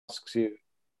asks you.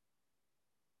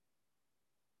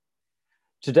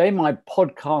 Today, my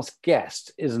podcast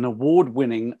guest is an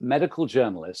award-winning medical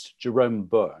journalist, Jerome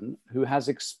Byrne, who has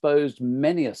exposed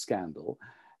many a scandal,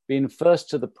 been first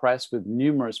to the press with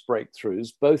numerous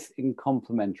breakthroughs, both in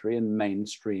complementary and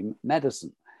mainstream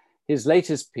medicine. His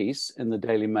latest piece in the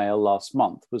Daily Mail last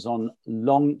month was on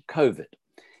long COVID.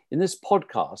 In this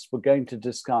podcast, we're going to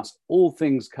discuss all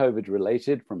things COVID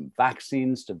related, from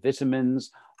vaccines to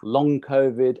vitamins, long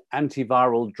COVID,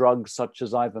 antiviral drugs such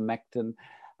as ivermectin,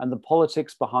 and the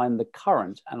politics behind the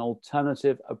current and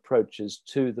alternative approaches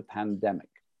to the pandemic.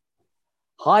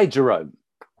 Hi, Jerome.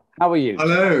 How are you?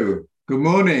 Hello. Good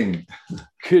morning.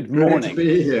 Good morning. Great to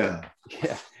be here.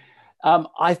 Yeah.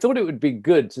 I thought it would be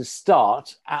good to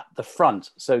start at the front,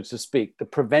 so to speak, the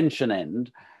prevention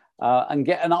end, and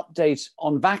get an update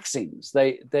on vaccines.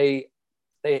 They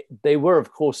were,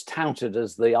 of course, touted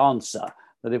as the answer,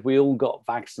 that if we all got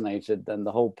vaccinated, then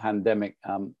the whole pandemic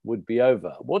would be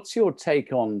over. What's your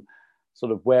take on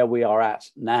sort of where we are at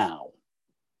now?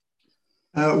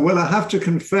 Well, I have to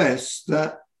confess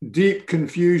that deep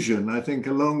confusion, I think,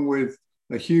 along with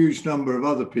a huge number of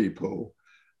other people,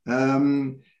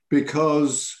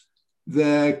 because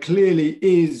there clearly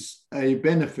is a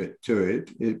benefit to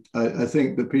it. I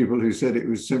think the people who said it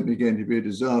was simply going to be a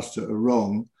disaster are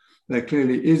wrong. There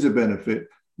clearly is a benefit,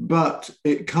 but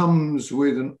it comes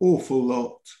with an awful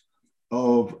lot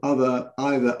of other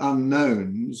either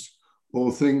unknowns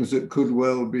or things that could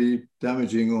well be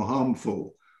damaging or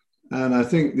harmful. And I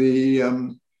think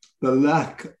the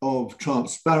lack of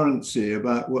transparency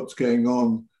about what's going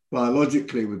on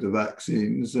biologically with the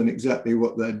vaccines and exactly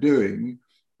what they're doing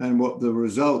and what the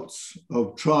results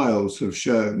of trials have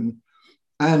shown,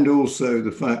 and also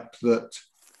the fact that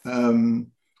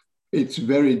it's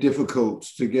very difficult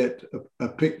to get a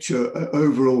picture, an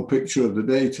overall picture of the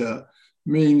data,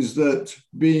 means that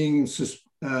being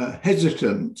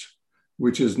hesitant,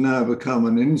 which has now become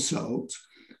an insult,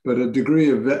 but a degree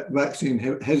of vaccine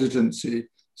hesitancy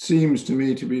seems to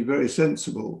me to be very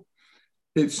sensible.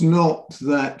 It's not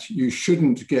that you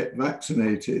shouldn't get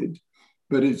vaccinated,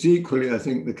 but it's equally, I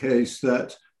think, the case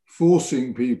that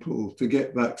forcing people to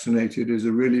get vaccinated is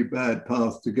a really bad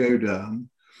path to go down.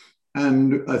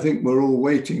 And I think we're all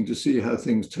waiting to see how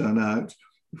things turn out.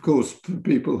 Of course, for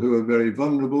people who are very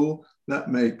vulnerable, that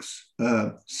makes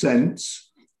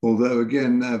sense. Although,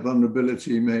 again, their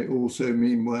vulnerability may also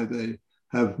mean why they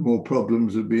have more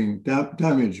problems of being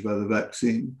damaged by the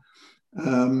vaccine.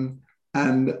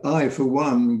 And I, for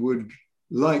one, would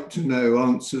like to know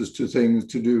answers to things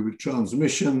to do with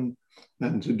transmission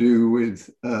and to do with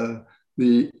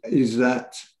the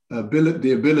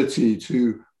ability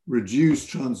to reduce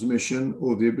transmission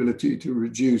or the ability to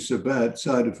reduce a bad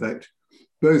side effect.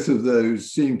 Both of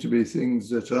those seem to be things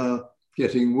that are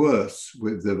getting worse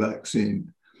with the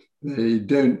vaccine. They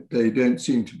don't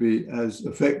seem to be as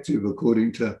effective,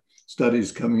 according to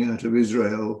studies coming out of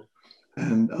Israel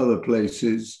and other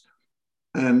places.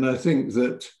 And I think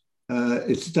that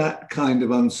it's that kind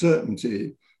of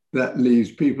uncertainty that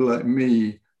leaves people like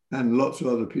me and lots of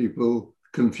other people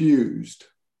confused.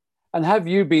 And have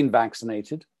you been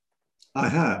vaccinated? I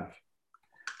have.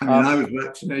 I mean, I was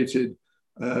vaccinated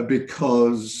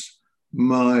because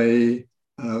one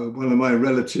of my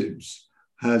relatives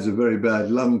has a very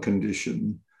bad lung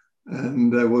condition,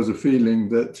 and there was a feeling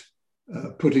that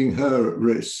putting her at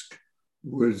risk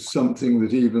was something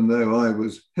that, even though I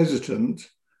was hesitant,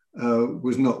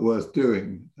 was not worth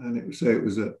doing. And it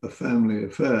was a family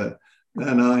affair.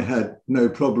 And I had no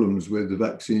problems with the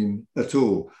vaccine at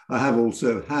all. I have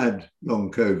also had long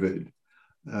COVID.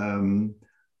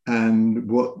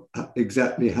 And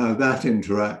exactly how that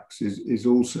interacts is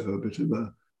also a bit of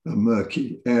a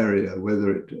murky area,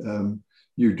 whether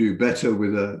you do better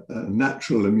with a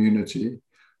natural immunity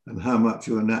and how much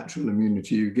of a natural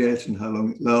immunity you get and how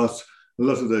long it lasts. A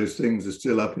lot of those things are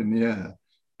still up in the air.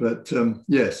 But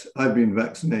yes, I've been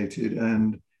vaccinated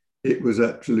and it was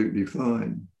absolutely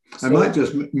fine. I might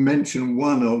just mention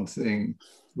one odd thing,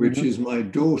 which is my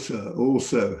daughter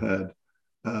also had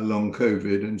long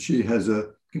COVID, and she has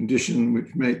a condition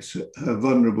which makes her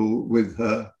vulnerable with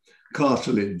her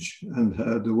cartilage and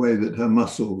the way that her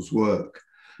muscles work.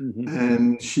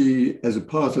 And she, as a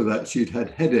part of that, she'd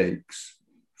had headaches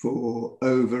for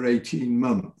over 18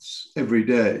 months every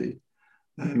day.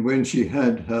 And when she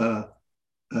had her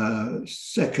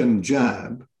second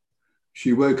jab,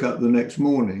 she woke up the next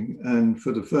morning, and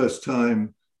for the first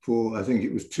time for, I think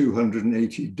it was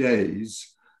 280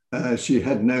 days, she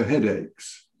had no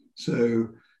headaches. So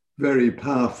very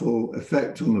powerful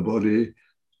effect on the body.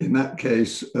 In that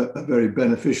case, a very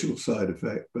beneficial side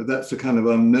effect, but that's the kind of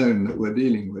unknown that we're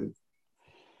dealing with.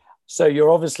 So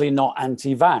you're obviously not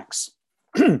anti-vax.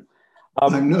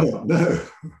 I'm not, no.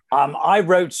 I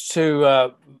wrote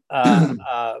to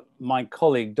my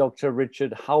colleague, Dr.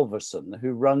 Richard Halverson,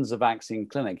 who runs a vaccine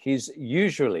clinic. He's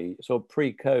usually, sort of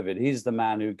pre-COVID, he's the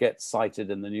man who gets cited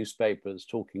in the newspapers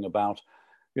talking about,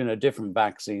 different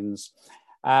vaccines.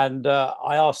 And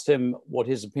I asked him what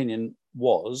his opinion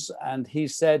was, and he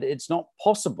said it's not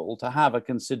possible to have a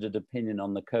considered opinion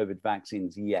on the COVID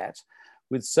vaccines yet,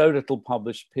 with so little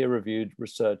published peer-reviewed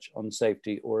research on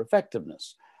safety or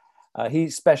effectiveness. He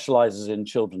specializes in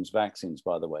children's vaccines,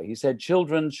 by the way. He said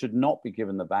children should not be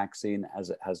given the vaccine as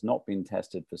it has not been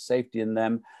tested for safety in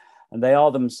them, and they are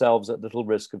themselves at little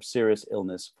risk of serious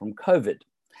illness from COVID.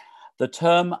 The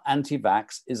term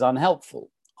anti-vax is unhelpful.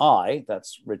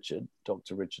 That's Richard,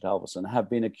 Dr. Richard Halverson, have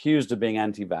been accused of being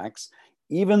anti-vax,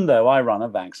 even though I run a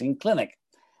vaccine clinic.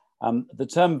 The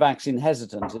term vaccine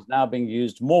hesitant is now being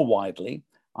used more widely.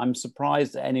 I'm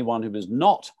surprised at anyone who is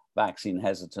not vaccine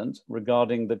hesitant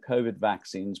regarding the COVID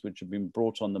vaccines which have been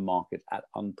brought on the market at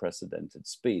unprecedented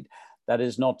speed. That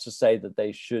is not to say that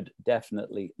they should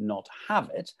definitely not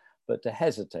have it, but to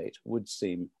hesitate would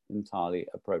seem entirely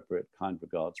appropriate. Kind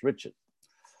regards, Richard.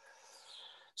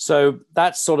 So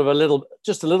that's sort of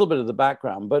just a little bit of the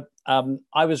background, but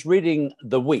I was reading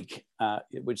The Week,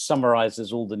 which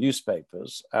summarizes all the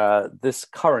newspapers, this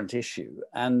current issue,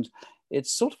 and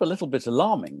it's sort of a little bit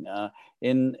alarming.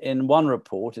 In one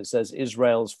report, it says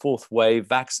Israel's fourth wave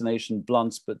vaccination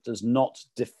blunts but does not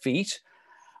defeat.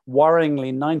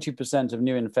 Worryingly, 90% of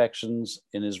new infections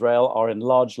in Israel are in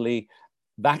largely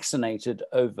vaccinated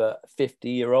over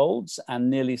 50-year-olds, and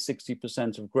nearly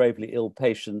 60% of gravely ill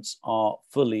patients are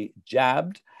fully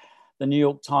jabbed. The New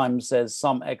York Times says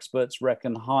some experts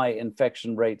reckon high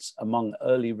infection rates among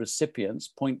early recipients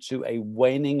point to a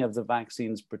waning of the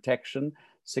vaccine's protection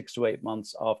 6 to 8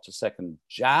 months after second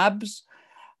jabs.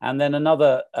 And then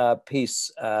another piece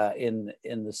in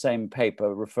the same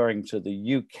paper referring to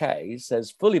the UK says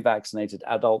fully vaccinated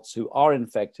adults who are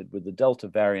infected with the Delta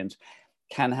variant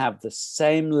can have the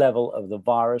same level of the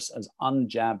virus as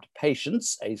unjabbed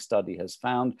patients, a study has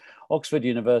found. Oxford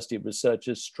University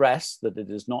researchers stress that it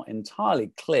is not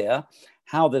entirely clear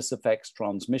how this affects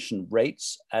transmission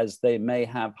rates, as they may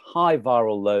have high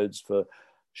viral loads for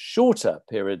shorter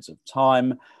periods of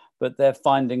time, but their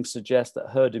findings suggest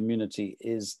that herd immunity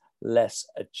is less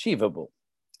achievable.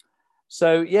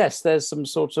 So yes, there's some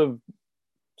sort of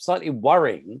slightly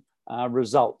worrying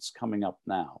results coming up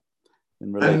now.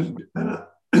 And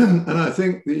I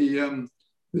think the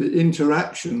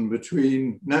interaction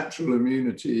between natural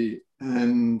immunity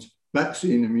and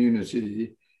vaccine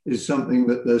immunity is something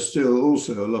that there's still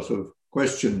also a lot of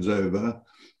questions over.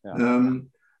 Yeah.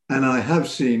 And I have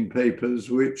seen papers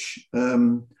which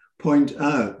point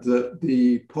out that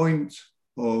the point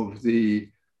of the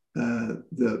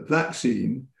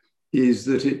vaccine is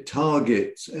that it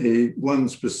targets one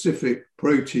specific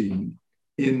protein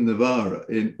in the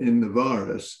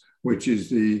virus, which is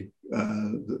the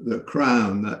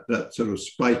crown, that sort of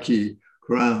spiky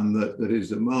crown that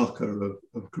is a marker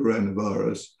of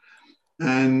coronavirus.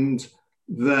 And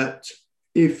that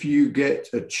if you get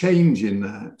a change in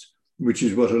that, which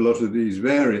is what a lot of these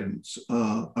variants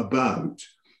are about,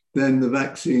 then the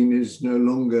vaccine is no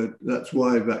longer, that's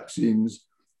why vaccines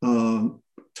are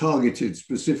targeted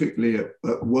specifically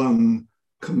at one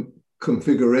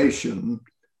configuration,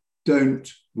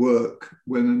 don't work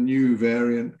when a new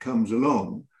variant comes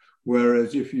along.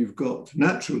 Whereas if you've got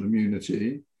natural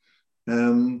immunity,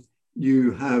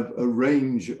 you have a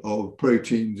range of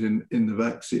proteins in the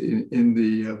vaccine, in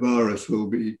the virus will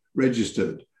be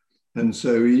registered. And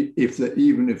so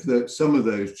even if some of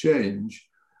those change,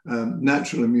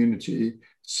 natural immunity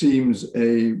seems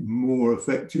a more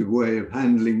effective way of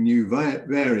handling new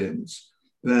variants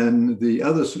than the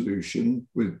other solution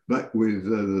with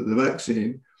the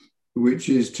vaccine, which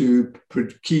is to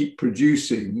keep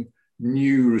producing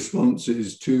new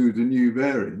responses to the new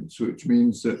variants, which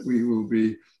means that we will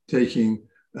be taking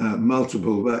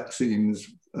multiple vaccines,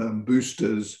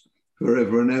 boosters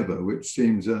forever and ever, which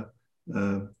seems a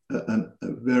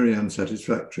very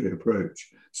unsatisfactory approach.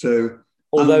 So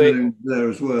although there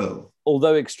as well.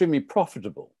 Although extremely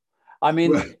profitable. I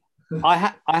mean, well,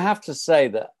 I have to say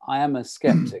that I am a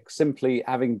skeptic, simply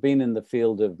having been in the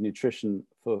field of nutrition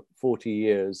for 40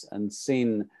 years and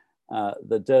seen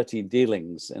the dirty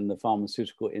dealings in the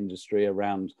pharmaceutical industry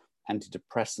around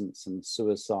antidepressants and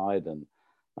suicide and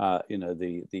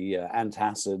the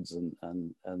antacids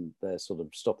and they're sort of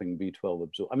stopping B12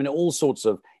 absorption. I mean, all sorts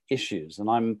of issues. And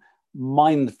I'm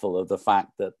mindful of the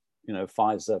fact that,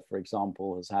 Pfizer, for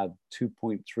example, has had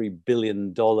 $2.3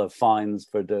 billion fines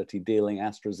for dirty dealing.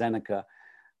 AstraZeneca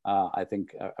I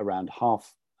think around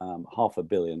half a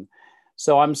billion.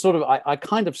 So I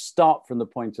kind of start from the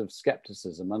point of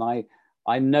skepticism, and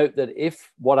I note that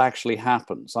if what actually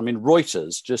happens, I mean,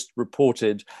 Reuters just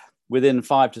reported within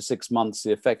 5 to 6 months,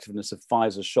 the effectiveness of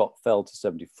Pfizer shot fell to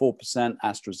 74%,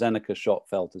 AstraZeneca shot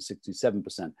fell to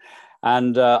 67%,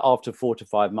 and after 4 to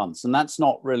 5 months. And that's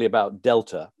not really about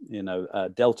Delta,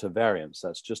 Delta variants.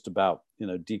 That's just about,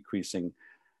 decreasing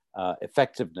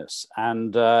effectiveness.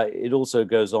 And it also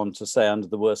goes on to say, under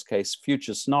the worst case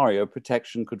future scenario,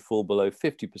 protection could fall below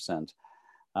 50%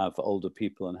 for older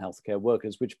people and healthcare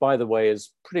workers, which, by the way,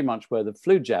 is pretty much where the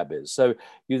flu jab is. So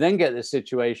you then get this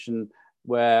situation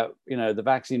where, the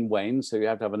vaccine wanes, so you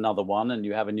have to have another one, and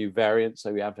you have a new variant, so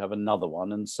you have to have another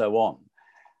one, and so on.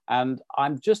 And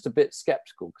I'm just a bit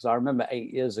skeptical, because I remember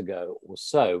 8 years ago or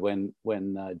so when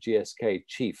GSK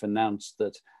chief announced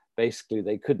that basically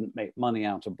they couldn't make money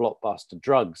out of blockbuster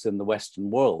drugs in the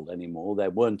Western world anymore. There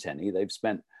weren't any. They've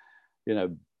spent,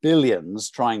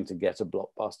 billions trying to get a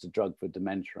blockbuster drug for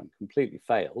dementia and completely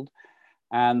failed.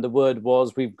 And the word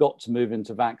was, we've got to move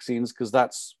into vaccines because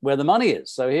that's where the money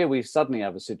is. So here we suddenly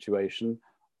have a situation,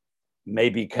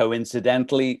 maybe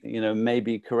coincidentally,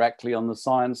 maybe correctly on the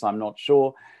science, I'm not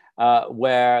sure,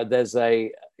 where there's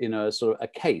a sort of a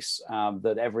case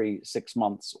that every 6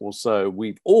 months or so,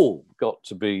 we've all got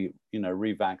to be,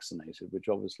 revaccinated, which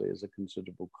obviously is a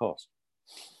considerable cost.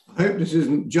 I hope this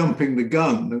isn't jumping the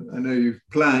gun. I know you've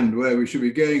planned where we should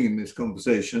be going in this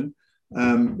conversation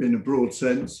in a broad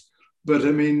sense. But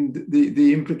I mean,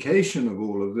 the implication of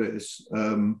all of this,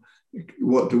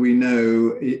 what do we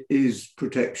know? Is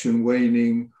protection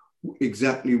waning?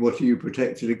 Exactly what are you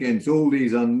protected against? All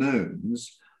these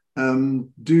unknowns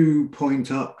do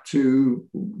point up to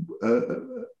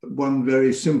one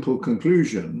very simple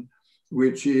conclusion,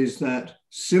 which is that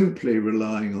simply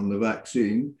relying on the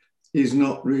vaccine is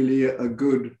not really a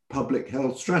good public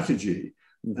health strategy.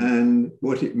 Mm-hmm. And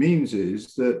what it means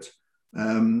is that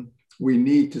we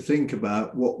need to think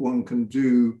about what one can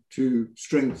do to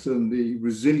strengthen the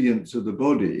resilience of the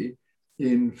body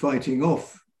in fighting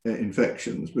off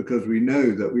infections, because we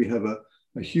know that we have a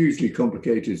hugely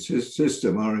complicated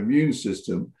system, our immune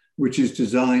system, which is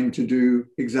designed to do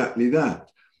exactly that.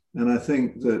 And I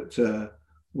think that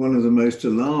one of the most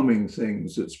alarming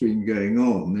things that's been going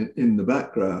on in the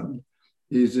background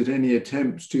is that any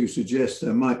attempts to suggest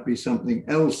there might be something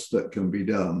else that can be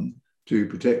done to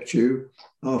protect you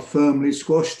are firmly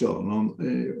squashed on.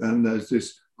 And there's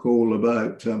this call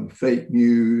about fake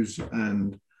news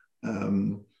and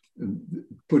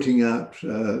putting out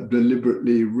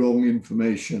deliberately wrong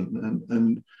information,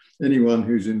 and anyone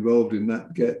who's involved in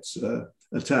that gets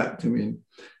attacked. I mean,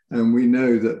 and we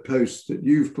know that posts that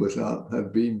you've put up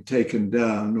have been taken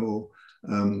down or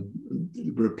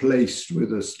replaced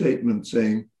with a statement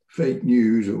saying fake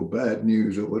news or bad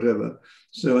news or whatever.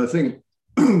 So I think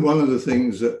one of the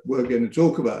things that we're going to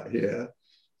talk about here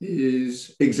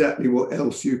is exactly what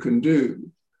else you can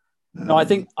do. No, I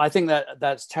think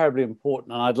that's terribly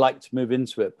important, and I'd like to move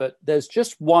into it. But there's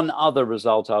just one other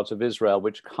result out of Israel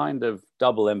which kind of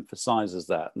double emphasizes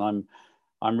that. And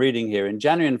I'm reading here, in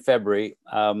January and February,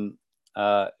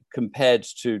 compared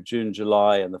to June,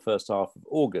 July, and the first half of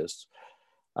August,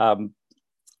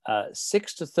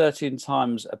 6 to 13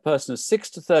 times, a person is 6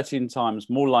 to 13 times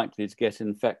more likely to get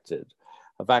infected,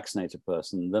 a vaccinated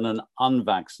person, than an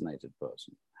unvaccinated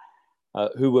person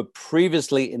who were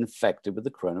previously infected with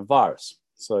the coronavirus.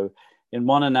 So in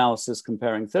one analysis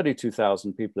comparing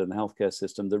 32,000 people in the healthcare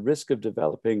system, the risk of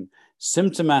developing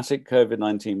symptomatic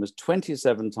COVID-19 was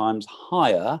 27 times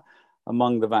higher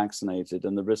among the vaccinated,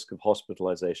 and the risk of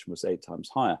hospitalization was 8 times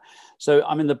higher. So,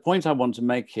 I mean, the point I want to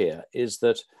make here is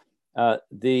that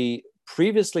the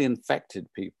previously infected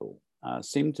people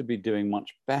seem to be doing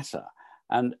much better.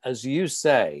 And as you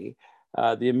say,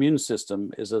 the immune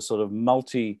system is a sort of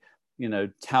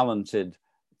talented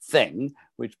thing,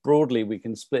 which broadly we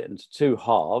can split into two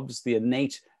halves: the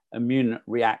innate immune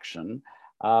reaction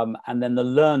and then the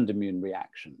learned immune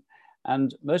reaction.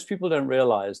 And most people don't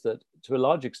realize that to a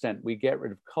large extent we get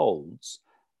rid of colds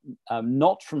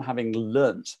not from having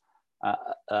learnt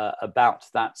about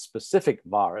that specific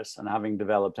virus and having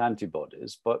developed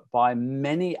antibodies, but by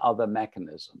many other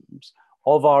mechanisms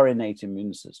of our innate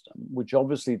immune system, which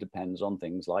obviously depends on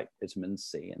things like vitamin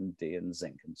C and D and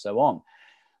zinc and so on.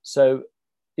 So,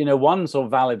 one sort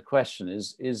of valid question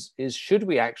is should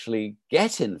we actually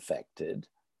get infected,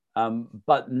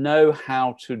 but know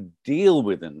how to deal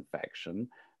with infection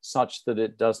such that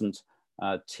it doesn't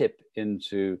tip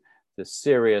into the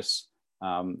serious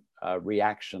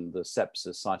reaction, the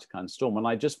sepsis cytokine storm? And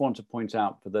I just want to point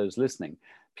out for those listening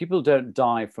people don't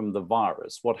die from the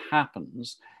virus. What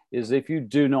happens is if you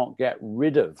do not get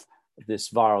rid of this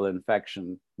viral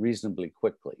infection reasonably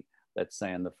quickly, let's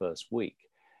say in the first week,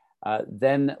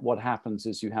 then what happens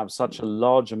is you have such a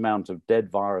large amount of dead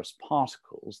virus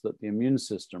particles that the immune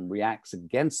system reacts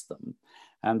against them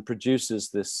and produces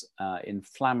this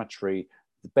inflammatory,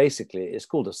 basically it's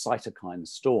called a cytokine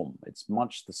storm. It's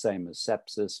much the same as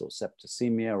sepsis or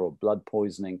septicemia or blood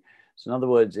poisoning. So in other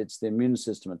words, it's the immune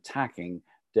system attacking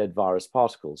dead virus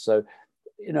particles. So,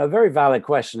 a very valid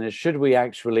question is, should we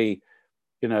actually,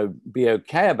 be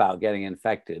okay about getting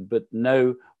infected, but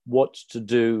know what to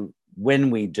do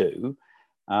when we do,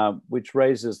 which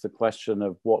raises the question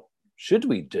of what should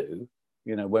we do,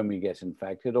 when we get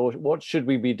infected, or what should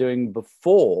we be doing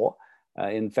before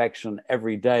infection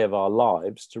every day of our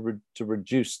lives to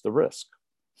reduce the risk?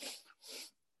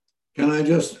 Can I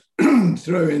just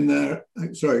throw in there,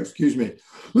 sorry, excuse me.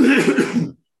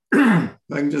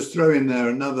 I can just throw in there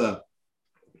another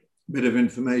bit of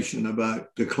information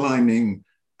about declining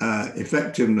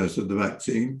effectiveness of the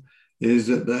vaccine, is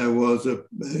that there was a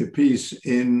piece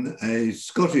in a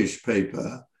Scottish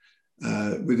paper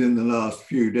within the last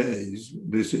few days,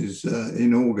 this is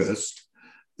in August,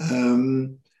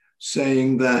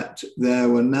 saying that there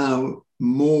were now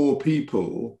more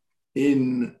people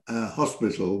in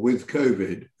hospital with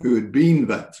COVID who had been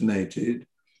vaccinated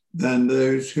than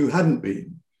those who hadn't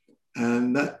been.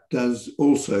 And that does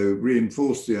also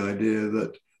reinforce the idea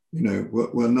that,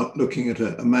 we're not looking at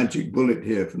a magic bullet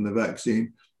here from the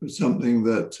vaccine, but something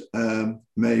that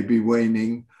may be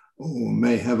waning or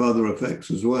may have other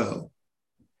effects as well.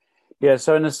 Yeah,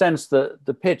 so in a sense,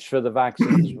 the pitch for the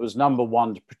vaccines was, number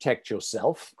one, to protect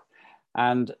yourself.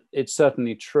 And it's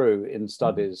certainly true in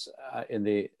studies, in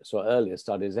the sort of earlier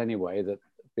studies anyway, that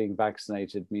being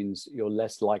vaccinated means you're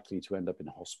less likely to end up in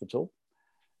hospital.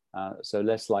 So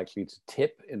less likely to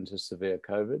tip into severe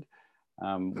COVID.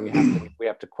 We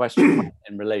have to question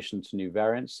in relation to new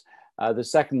variants. The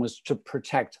second was to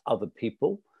protect other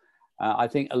people. I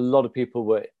think a lot of people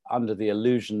were under the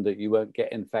illusion that you won't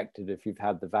get infected if you've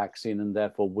had the vaccine and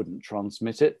therefore wouldn't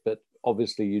transmit it. But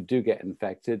obviously you do get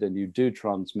infected and you do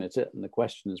transmit it. And the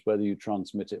question is whether you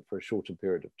transmit it for a shorter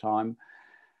period of time.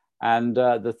 And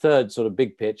the third sort of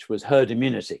big pitch was herd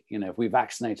immunity. If we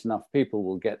vaccinate enough people,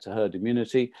 we'll get to herd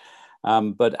immunity.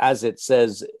 But as it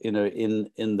says,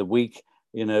 in the week,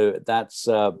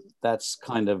 that's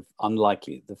kind of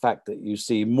unlikely. The fact that you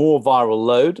see more viral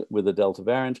load with the Delta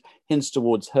variant hints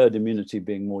towards herd immunity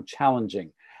being more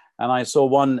challenging. And I saw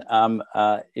one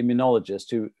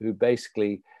immunologist who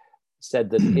basically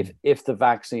said that if the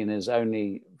vaccine is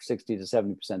only 60 to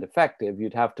 70% effective,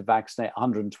 you'd have to vaccinate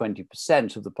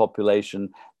 120% of the population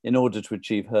in order to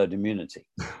achieve herd immunity.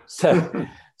 So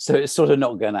it's sort of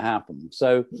not going to happen.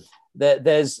 So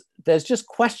there's just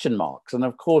question marks. And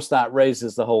of course, that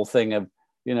raises the whole thing of,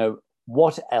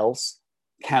 what else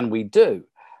can we do?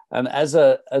 And as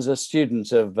a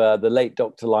student of the late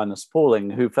Dr. Linus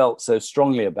Pauling, who felt so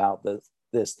strongly about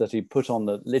this that he put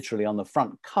literally on the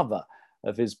front cover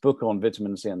of his book on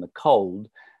vitamin C and the cold,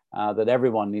 that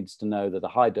everyone needs to know that a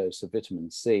high dose of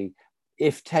vitamin C,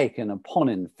 if taken upon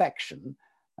infection,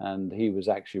 and he was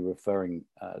actually referring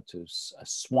to a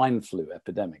swine flu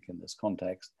epidemic in this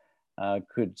context,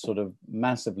 could sort of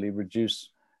massively reduce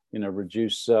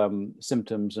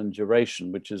symptoms and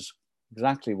duration, which is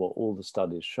exactly what all the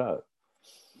studies show.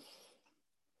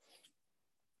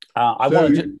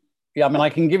 I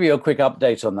can give you a quick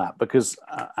update on that because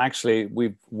actually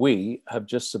we have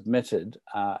just submitted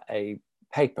a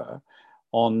paper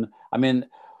on,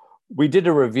 we did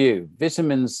a review,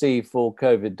 vitamin C for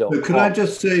COVID.com. So could I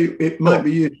just say, it might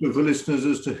be useful for listeners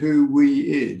as to who we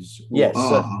is or yes,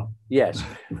 are. Yes,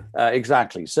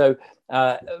 exactly. So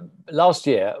last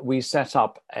year, we set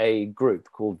up a group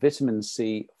called Vitamin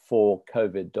C for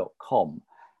COVID.com.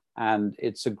 And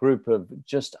it's a group of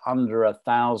just under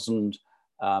 1,000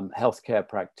 healthcare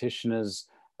practitioners,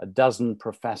 a dozen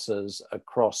professors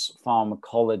across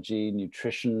pharmacology,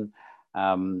 nutrition,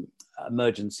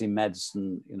 emergency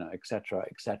medicine, et cetera,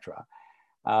 et cetera.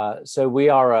 So we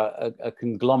are a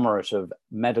conglomerate of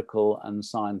medical and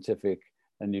scientific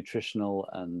and nutritional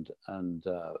and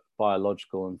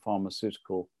biological and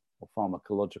pharmaceutical or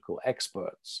pharmacological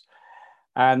experts.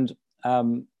 And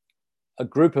a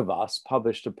group of us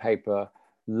published a paper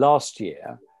last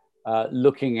year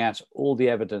looking at all the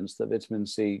evidence that vitamin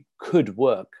C could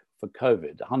work for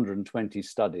COVID. 120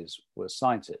 studies were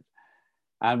cited.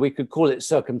 And we could call it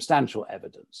circumstantial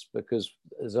evidence because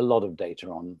there's a lot of data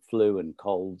on flu and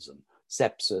colds and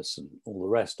sepsis and all the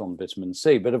rest on vitamin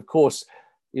C. But of course,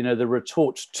 the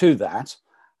retort to that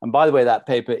And by the way, that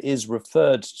paper is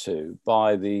referred to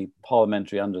by the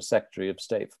Parliamentary Under-Secretary of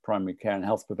State for Primary Care and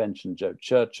Health Prevention, Joe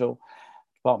Churchill,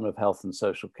 Department of Health and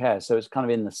Social Care. So it's kind of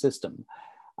in the system.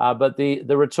 But the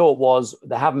retort was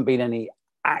there haven't been any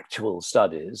actual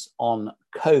studies on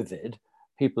COVID,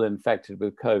 people infected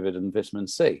with COVID and vitamin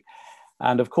C.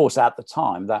 And of course, at the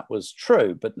time, that was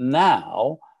true. But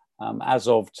now, as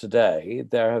of today,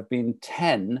 there have been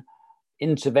 10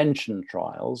 intervention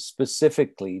trials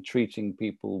specifically treating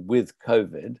people with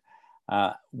COVID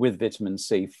with vitamin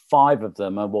C. 5 of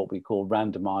them are what we call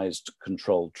randomized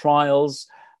controlled trials,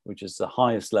 which is the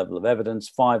highest level of evidence.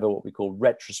 5 are what we call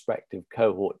retrospective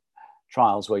cohort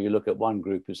trials, where you look at one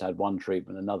group who's had one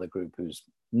treatment, another group who's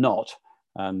not,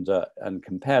 and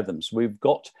compare them. So we've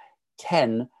got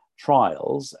 10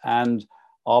 trials, and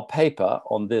our paper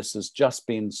on this has just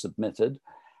been submitted.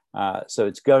 So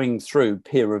it's going through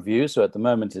peer review. So at the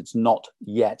moment, it's not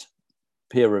yet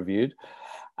peer reviewed.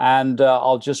 And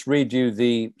I'll just read you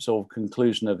the sort of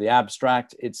conclusion of the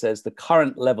abstract. It says the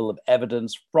current level of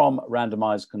evidence from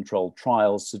randomized controlled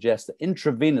trials suggests that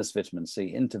intravenous vitamin C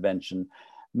intervention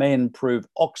may improve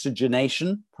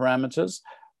oxygenation parameters,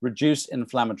 reduce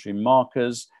inflammatory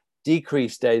markers,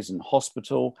 decrease days in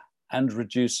hospital, and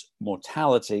reduce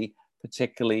mortality,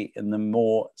 particularly in the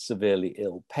more severely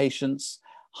ill patients.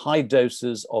 High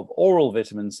doses of oral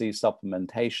vitamin C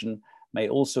supplementation may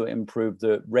also improve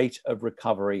the rate of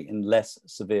recovery in less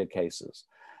severe cases.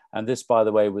 And this, by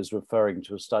the way, was referring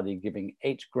to a study giving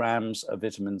 8 grams of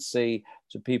vitamin C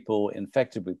to people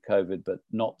infected with COVID, but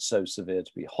not so severe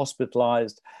to be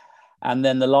hospitalized. And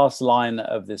then the last line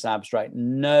of this abstract,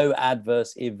 no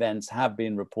adverse events have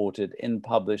been reported in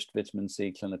published vitamin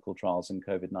C clinical trials in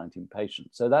COVID-19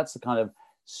 patients. So that's the kind of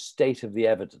state of the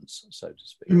evidence, so to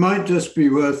speak. It might just be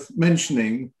worth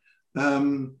mentioning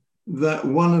that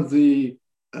one of the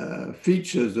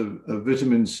features of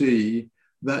vitamin C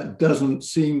that doesn't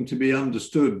seem to be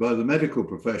understood by the medical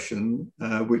profession,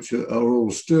 which are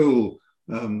all still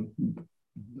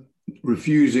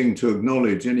refusing to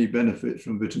acknowledge any benefit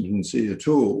from vitamin C at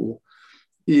all,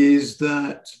 is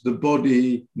that the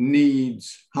body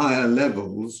needs higher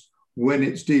levels when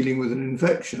it's dealing with an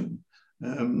infection.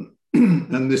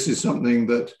 And this is something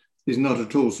that is not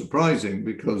at all surprising,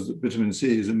 because vitamin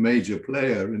C is a major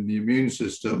player in the immune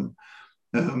system,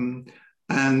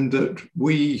 and that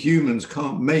we humans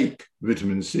can't make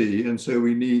vitamin C, and so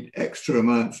we need extra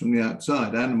amounts from the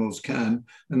outside. Animals can,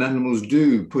 and animals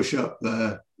do push up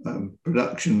their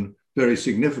production very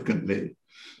significantly.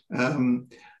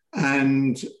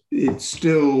 And it's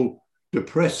still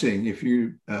depressing, if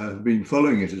you have been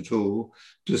following it at all,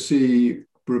 to see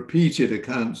repeated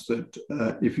accounts that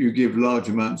if you give large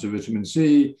amounts of vitamin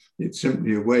C, it's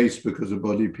simply a waste because the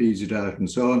body pees it out and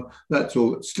so on. That's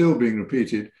all still being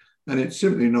repeated, and it's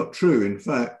simply not true. In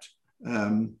fact,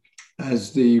 as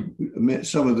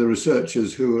some of the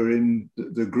researchers who are in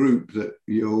the group that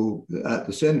you're at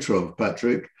the center of,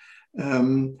 Patrick,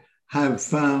 have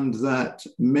found that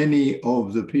many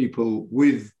of the people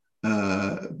with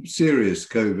serious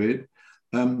COVID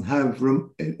have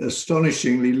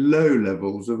astonishingly low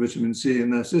levels of vitamin C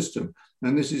in their system.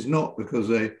 And this is not because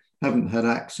they haven't had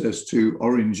access to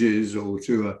oranges or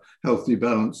to a healthy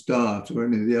balanced diet or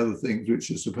any of the other things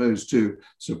which are supposed to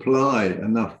supply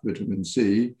enough vitamin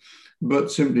C,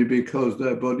 but simply because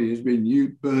their body has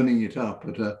been burning it up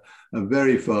at a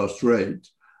very fast rate.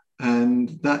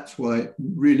 And that's why it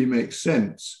really makes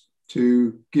sense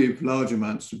to give large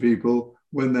amounts to people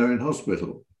when they're in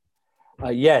hospital.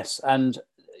 Yes, and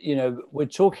you know, we're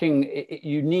talking,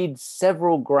 you need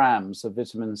several grams of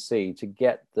vitamin C to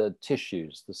get the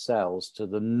tissues, the cells, to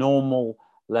the normal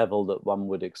level that one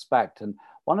would expect. And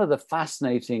one of the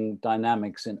fascinating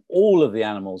dynamics in all of the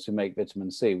animals who make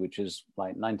vitamin C, which is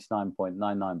like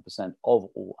 99.99% of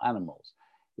all animals,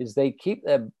 is they keep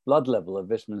their blood level of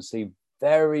vitamin C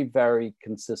very, very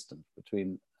consistent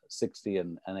between 60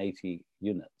 and 80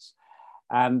 units.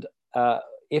 And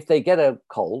if they get a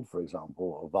cold, for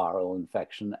example, or viral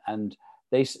infection, and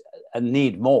they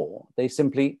need more, they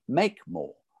simply make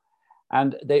more.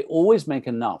 And they always make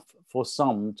enough for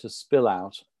some to spill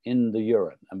out in the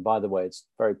urine. And by the way, it's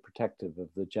very protective of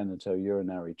the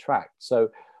genitourinary tract.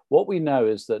 So what we know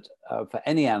is that for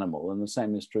any animal, and the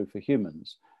same is true for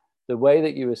humans, the way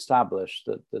that you establish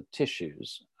that the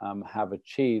tissues have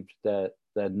achieved their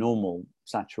normal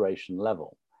saturation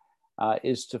level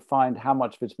is to find how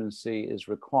much vitamin C is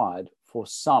required for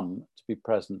some to be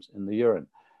present in the urine.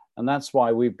 And that's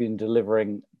why we've been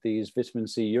delivering these vitamin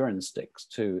C urine sticks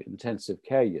to intensive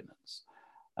care units.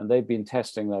 And they've been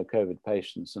testing their COVID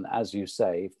patients. And as you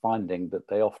say, finding that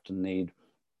they often need,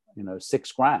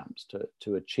 6 grams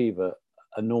to achieve a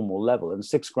a normal level. And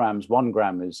 6 grams, 1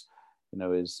 gram is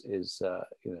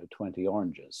 20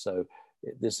 oranges. So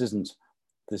this isn't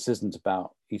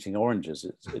about eating oranges.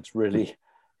 It's really,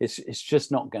 it's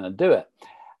just not going to do it.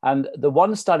 And the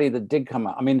one study that did come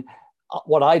out, I mean,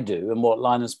 what I do and what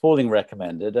Linus Pauling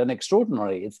recommended, and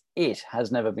extraordinarily, it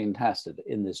has never been tested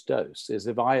in this dose, is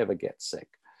if I ever get sick,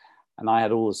 and I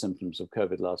had all the symptoms of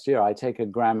COVID last year, I take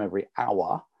 1 gram every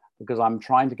hour because I'm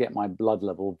trying to get my blood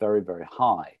level very, very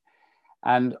high.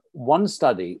 And one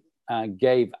study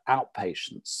gave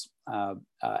outpatients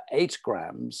 8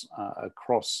 grams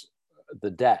across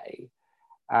the day,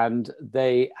 and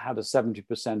they had a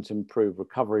 70% improved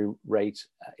recovery rate.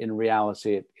 In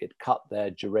reality, it cut their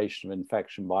duration of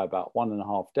infection by about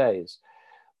 1.5 days.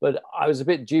 But I was a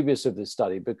bit dubious of this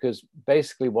study because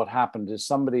basically what happened is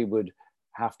somebody would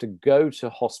have to go to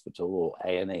hospital or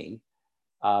A&E,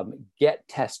 get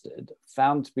tested,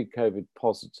 found to be COVID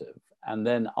positive, and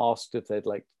then asked if they'd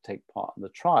like to take part in the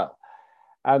trial.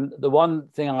 And the one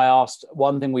thing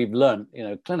we've learned,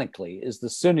 clinically, is the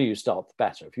sooner you start, the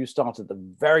better. If you start at the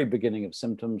very beginning of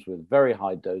symptoms with very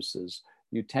high doses,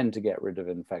 you tend to get rid of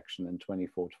infection in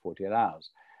 24 to 48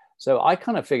 hours. So I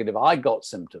kind of figured if I got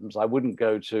symptoms, I wouldn't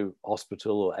go to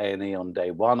hospital or A&E on day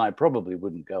 1. I probably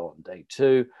wouldn't go on day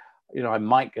 2. I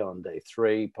might go on day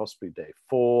 3, possibly day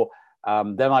 4.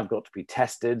 Then I've got to be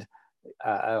tested.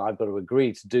 And I've got to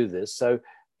agree to do this. So,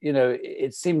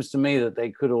 it seems to me that they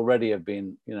could already have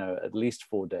been, at least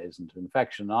 4 days into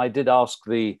infection. I did ask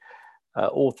the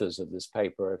authors of this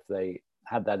paper if they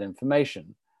had that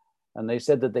information. And they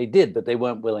said that they did, but they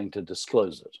weren't willing to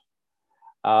disclose it.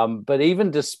 But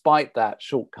even despite that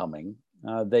shortcoming,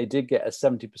 they did get a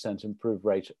 70% improved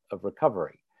rate of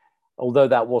recovery, although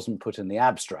that wasn't put in the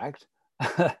abstract.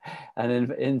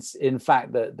 And in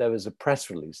fact, there was a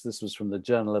press release. This was from the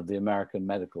Journal of the American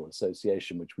Medical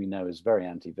Association, which we know is very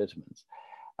anti-vitamins.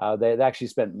 They had actually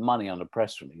spent money on a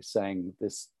press release saying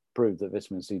this proved that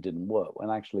vitamin C didn't work,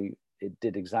 when actually it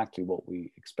did exactly what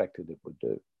we expected it would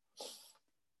do.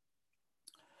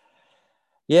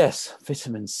 Yes,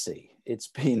 vitamin C.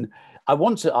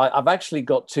 I've actually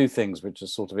got 2 things which are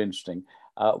sort of interesting.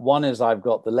 One is I've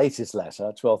got the latest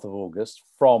letter, 12th of August,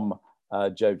 from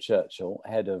Jo Churchill,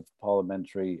 head of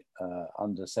Parliamentary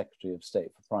Under Secretary of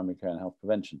State for Primary Care and Health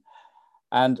Prevention.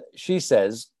 And she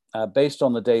says, based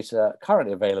on the data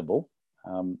currently available,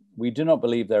 we do not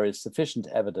believe there is sufficient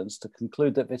evidence to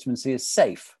conclude that vitamin C is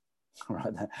safe,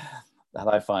 right? That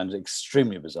I find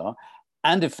extremely bizarre,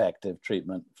 and effective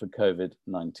treatment for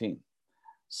COVID-19.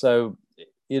 So,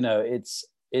 it's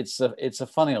a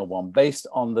funny old one. Based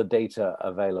on the data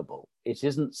available, it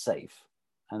isn't safe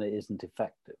and it isn't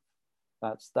effective.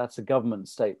 That's a government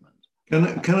statement.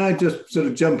 Can I just sort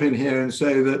of jump in here and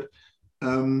say that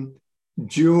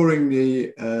during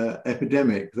the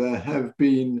epidemic, there have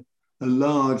been a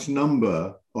large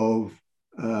number of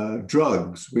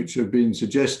drugs which have been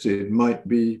suggested might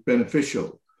be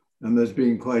beneficial. And there's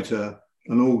been quite an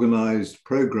organized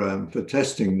program for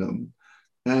testing them.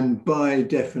 And by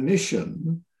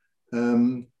definition,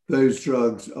 those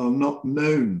drugs are not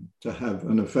known to have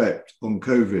an effect on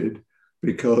COVID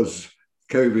because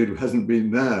COVID hasn't been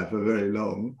there for very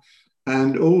long.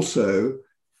 And also,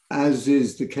 as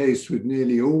is the case with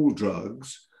nearly all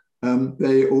drugs,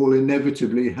 they all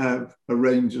inevitably have a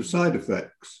range of side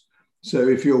effects. So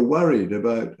if you're worried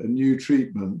about a new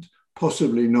treatment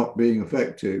possibly not being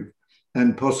effective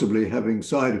and possibly having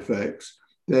side effects,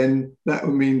 then that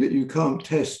would mean that you can't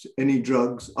test any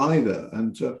drugs either.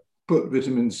 And to put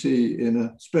vitamin C in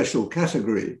a special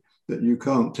category that you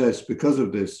can't test because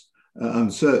of this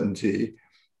uncertainty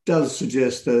does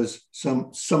suggest there's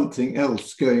something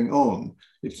else going on.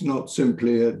 It's not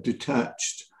simply a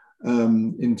detached,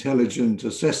 intelligent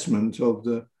assessment of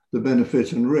the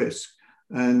benefit and risk.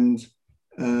 And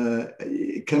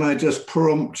can I just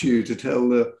prompt you to tell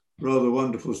the rather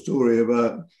wonderful story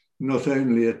about not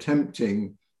only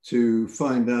attempting to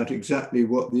find out exactly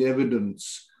what the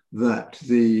evidence that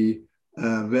the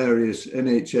various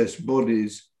NHS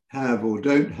bodies have or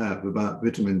don't have about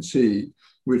vitamin C,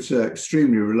 which they're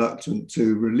extremely reluctant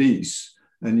to release,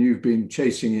 and you've been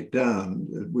chasing it down,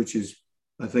 which is,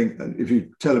 I think, if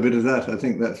you tell a bit of that, I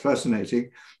think that's fascinating.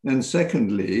 And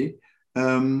secondly,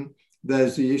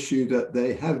 there's the issue that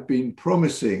they have been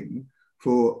promising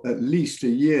for at least a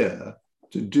year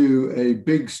to do a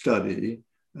big study,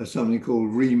 something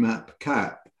called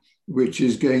REMAP-CAP, which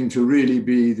is going to really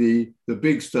be the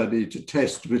big study to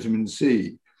test vitamin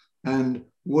C. And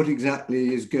what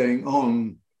exactly is going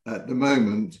on at the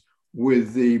moment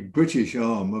with the British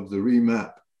arm of the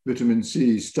REMAP vitamin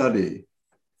C study?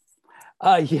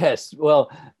 Yes,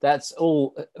 well, that's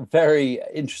all very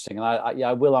interesting, and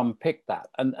I will unpick that.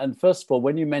 And first of all,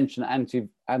 when you mention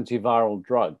antiviral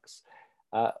drugs,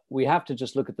 we have to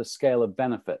just look at the scale of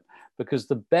benefit, because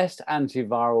the best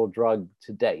antiviral drug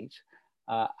to date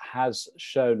has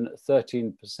shown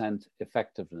 13%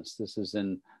 effectiveness. This is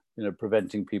in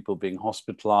preventing people being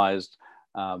hospitalized,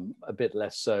 a bit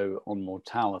less so on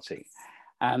mortality.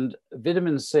 And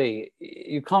vitamin C,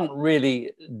 you can't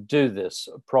really do this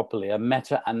properly, a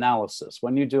meta-analysis.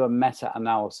 When you do a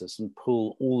meta-analysis and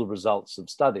pull all the results of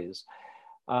studies,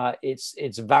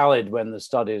 it's valid when the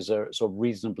studies are sort of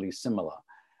reasonably similar.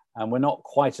 And we're not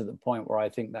quite at the point where I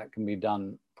think that can be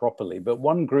done properly. But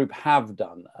one group have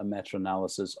done a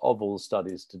meta-analysis of all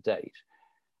studies to date.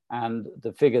 And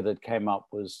the figure that came up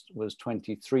was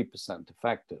 23%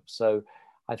 effective. So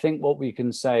I think what we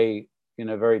can say,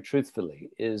 very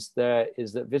truthfully, is that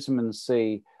vitamin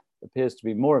C appears to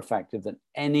be more effective than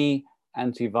any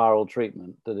antiviral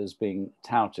treatment that is being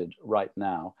touted right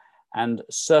now, and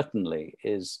certainly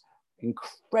is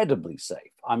incredibly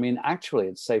safe. I mean, actually,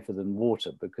 it's safer than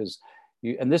water, because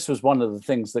and this was one of the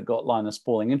things that got Linus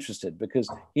Pauling interested, because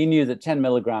he knew that 10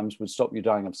 milligrams would stop you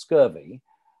dying of scurvy,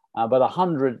 but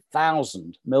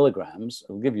 100,000 milligrams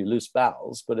will give you loose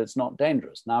bowels, but it's not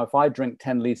dangerous. Now, if I drink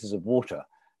 10 liters of water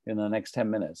in the next 10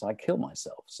 minutes, I kill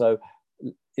myself. So,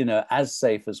 as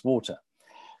safe as water.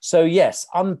 So yes,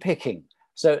 unpicking.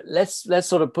 So let's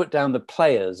sort of put down the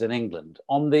players in England.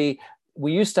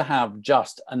 We used to have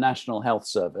just a National Health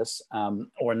Service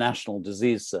or a National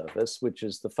Disease Service, which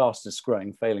is the fastest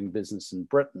growing failing business in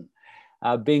Britain,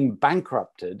 being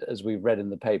bankrupted, as we've read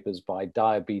in the papers, by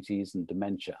diabetes and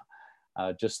dementia,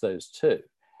 just those two.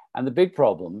 And the big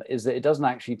problem is that it doesn't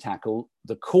actually tackle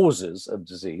the causes of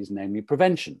disease, namely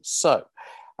prevention. So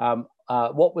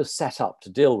what was set up to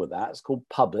deal with that is called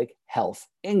Public Health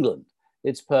England.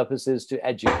 Its purpose is to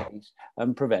educate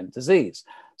and prevent disease.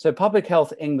 So Public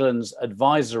Health England's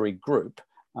advisory group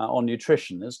on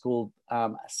nutrition is called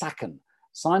SACN,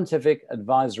 Scientific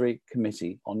Advisory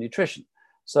Committee on Nutrition.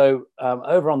 So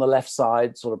over on the left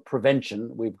side, sort of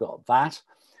prevention, we've got that.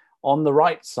 On the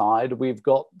right side, we've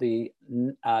got the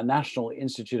National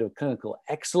Institute of Clinical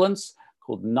Excellence,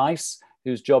 called NICE,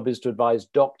 whose job is to advise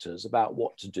doctors about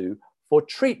what to do for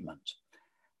treatment.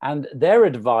 And their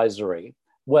advisory,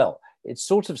 well, it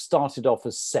sort of started off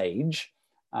as SAGE,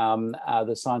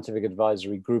 the Scientific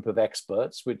Advisory Group of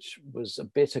Experts, which was a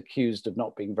bit accused of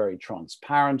not being very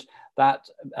transparent. That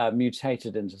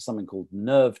mutated into something called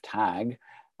NERVTAG,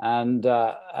 and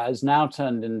has now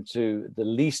turned into the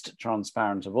least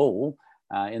transparent of all,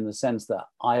 in the sense that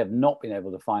I have not been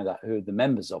able to find out who the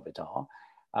members of it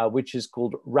are, which is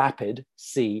called Rapid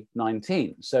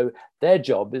C19. So their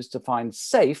job is to find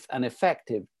safe and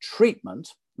effective treatment,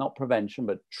 not prevention,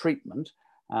 but treatment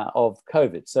of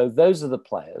COVID. So those are the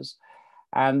players.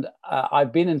 And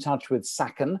I've been in touch with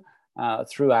SACN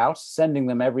throughout, sending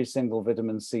them every single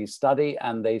vitamin C study.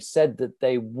 And they said that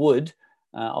they would,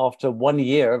 after 1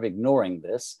 year of ignoring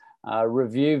this,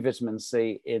 review vitamin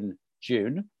C in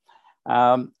June.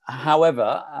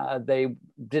 However, they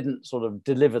didn't sort of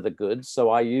deliver the goods. So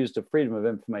I used a Freedom of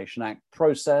Information Act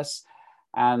process,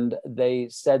 and they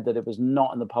said that it was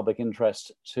not in the public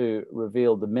interest to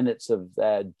reveal the minutes of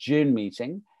their June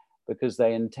meeting, because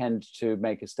they intend to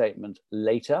make a statement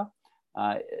later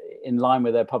in line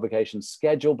with their publication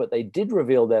schedule. But they did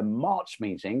reveal their March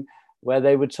meeting, where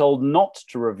they were told not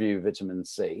to review vitamin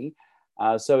C,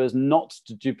 so as not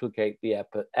to duplicate the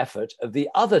effort of the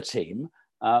other team,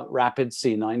 Rapid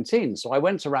C19. So I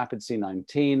went to Rapid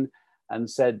C19 and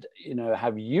said,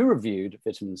 have you reviewed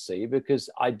vitamin C? Because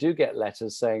I do get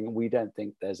letters saying we don't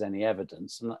think there's any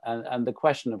evidence. And the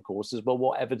question, of course, is, well,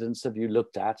 what evidence have you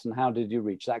looked at, and how did you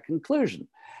reach that conclusion?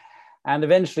 And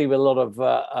eventually, with a lot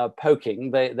of poking,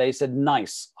 they said,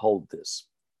 NICE hold this.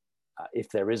 If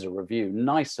there is a review,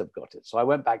 NICE have got it. So I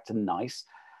went back to NICE,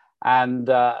 and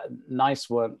NICE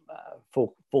weren't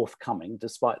forthcoming,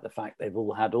 despite the fact they've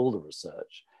all had all the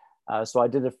research. So I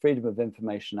did a Freedom of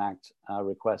Information Act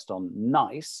request on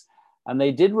NICE, and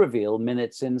they did reveal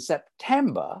minutes in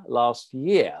September last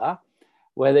year,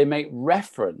 where they make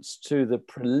reference to the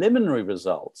preliminary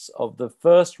results of the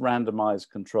first randomized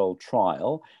controlled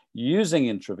trial using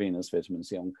intravenous vitamin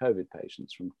C on COVID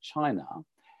patients from China,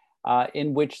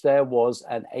 in which there was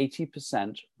an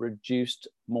 80% reduced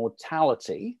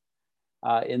mortality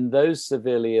in those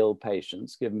severely ill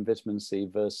patients given vitamin C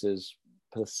versus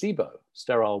placebo,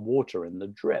 sterile water in the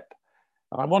drip.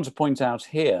 I want to point out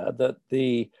here that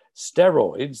the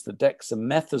steroids, the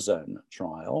dexamethasone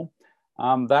trial,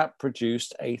 that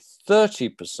produced a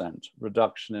 30%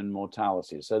 reduction in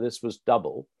mortality. So this was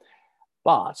double.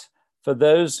 But for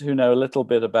those who know a little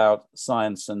bit about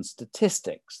science and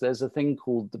statistics, there's a thing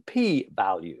called the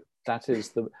p-value. That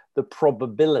is the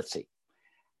probability.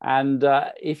 And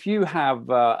if you have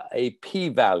a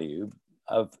p-value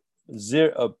of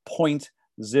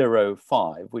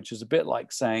 0.05, which is a bit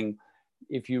like saying,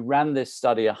 if you ran this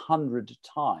study 100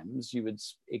 times, you would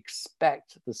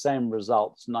expect the same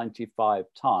results 95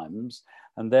 times.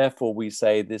 And therefore, we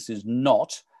say this is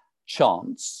not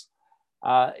chance.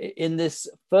 In this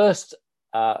first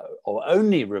or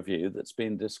only review that's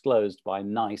been disclosed by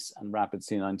NICE and Rapid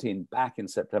C19 back in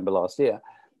September last year,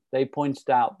 they pointed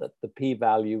out that the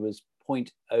p-value was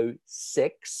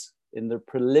 0.06 in the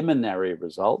preliminary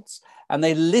results, and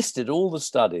they listed all the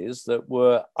studies that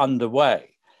were underway.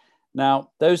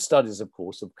 Now, those studies, of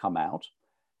course, have come out,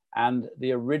 and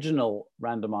the original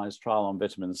randomized trial on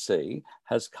vitamin C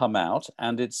has come out,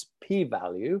 and its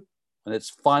p-value and its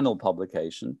final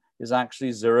publication is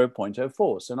actually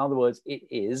 0.04. So in other words, it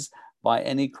is, by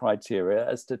any criteria,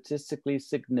 a statistically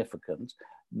significant,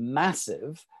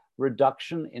 massive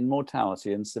reduction in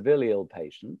mortality in severely ill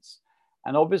patients.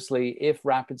 And obviously, if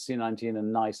Rapid C19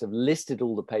 and NICE have listed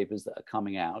all the papers that are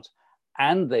coming out,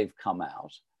 and they've come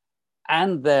out,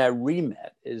 and their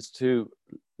remit is to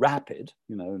rapid,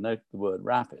 note the word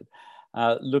rapid,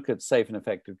 look at safe and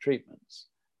effective treatments,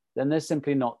 then they're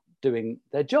simply not doing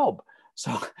their job.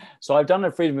 So I've done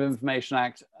a Freedom of Information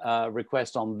Act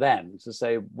request on them to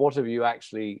say, what have you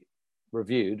actually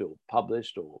reviewed or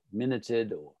published or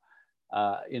minuted or,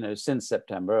 since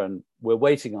September? And we're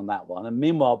waiting on that one. And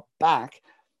meanwhile, back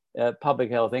at Public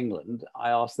Health England, I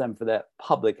asked them for their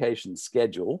publication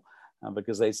schedule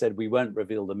because they said we won't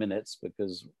reveal the minutes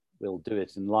because we'll do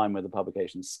it in line with the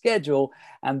publication schedule.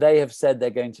 And they have said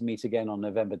they're going to meet again on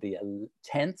November the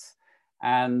 10th.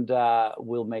 And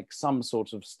we'll make some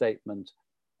sort of statement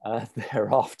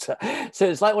thereafter. So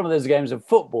it's like one of those games of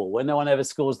football where no one ever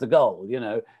scores the goal.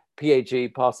 PHE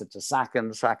pass it to Sakan,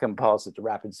 Sakan pass it to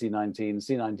Rapid C19,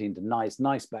 C19 to NICE,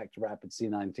 NICE back to Rapid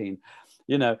C19,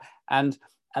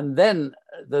 and then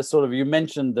the sort of, you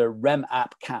mentioned the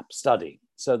REM-APP-CAP study.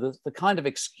 So the kind of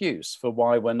excuse for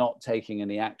why we're not taking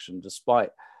any action, despite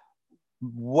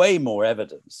way more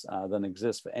evidence than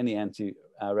exists for any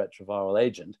antiretroviral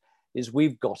agent, is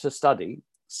we've got a study,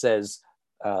 says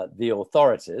the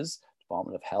authorities,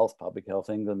 Department of Health, Public Health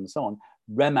England, and so on,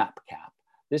 REM-APP-CAP.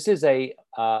 This is a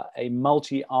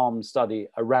multi-arm study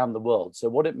around the world. So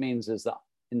what it means is that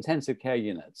intensive care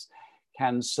units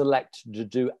can select to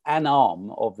do an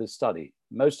arm of this study.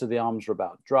 Most of the arms are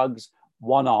about drugs.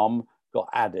 One arm got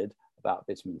added about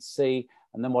vitamin C.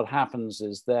 And then what happens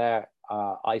is their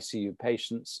ICU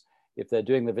patients, if they're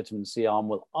doing the vitamin C arm,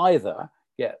 will either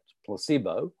get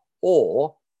placebo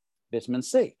or vitamin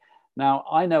C. Now,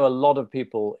 I know a lot of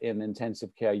people in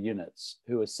intensive care units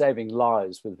who are saving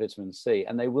lives with vitamin C,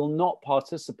 and they will not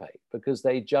participate because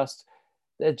their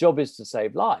job is to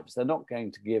save lives. They're not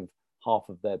going to give half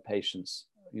of their patients,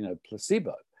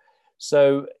 placebo.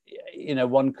 So,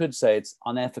 one could say it's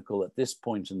unethical at this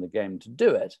point in the game to do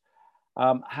it.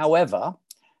 However,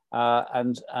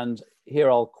 and here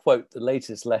I'll quote the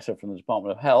latest letter from the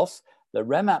Department of Health. The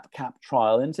REM-APP-CAP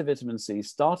trial into vitamin C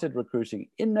started recruiting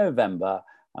in November,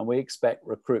 and we expect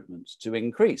recruitment to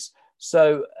increase.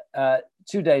 So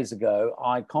 2 days ago,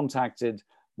 I contacted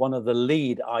one of the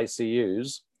lead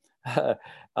ICUs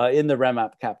in the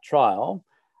REM-APP-CAP trial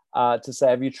to say,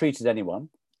 have you treated anyone?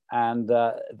 And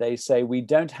they say, we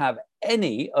don't have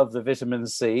any of the vitamin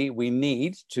C we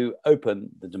need to open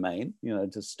the domain,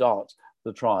 to start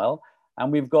the trial. And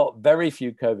we've got very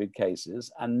few COVID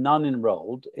cases and none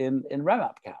enrolled in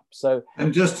REM-APP-CAP. So,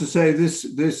 and just to say,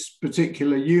 this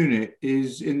particular unit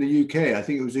is in the UK. I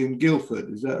think it was in Guildford.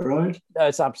 Is that right?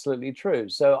 That's absolutely true.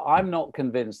 So I'm not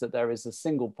convinced that there is a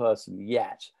single person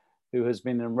yet who has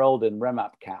been enrolled in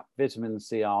REM-APP-CAP vitamin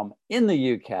C arm in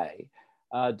the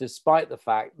UK, despite the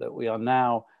fact that we are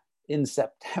now in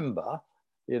September,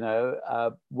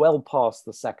 well past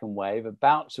the second wave,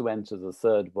 about to enter the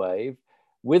third wave,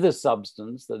 with a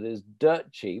substance that is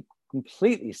dirt cheap,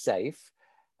 completely safe,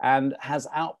 and has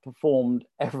outperformed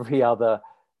every other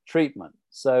treatment.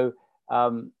 So,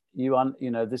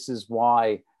 this is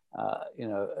why,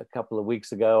 a couple of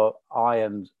weeks ago, I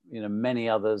and many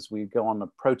others, we go on a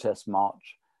protest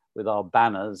march with our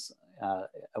banners,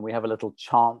 and we have a little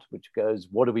chant which goes,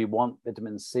 "What do we want?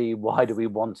 Vitamin C. Why do we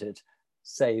want it?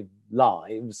 Save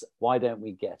lives. Why don't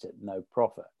we get it? No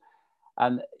profit."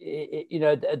 And,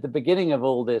 at the beginning of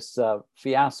all this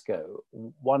fiasco,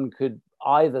 one could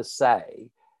either say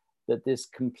that this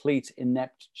complete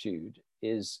ineptitude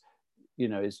is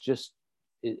just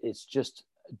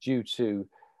due to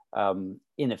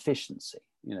inefficiency,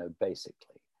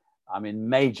 basically. I mean,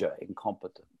 major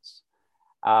incompetence.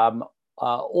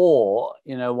 Or,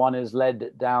 one is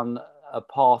led down a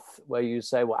path where you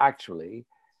say, well, actually,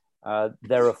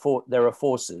 there are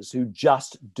forces who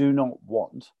just do not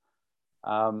want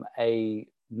a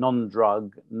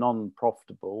non-drug,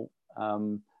 non-profitable,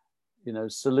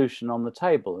 solution on the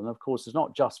table. And of course, it's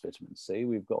not just vitamin C.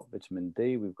 We've got vitamin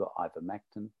D, we've got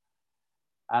ivermectin.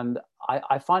 And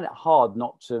I find it hard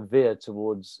not to veer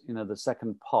towards, the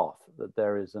second path, that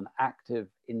there is an active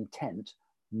intent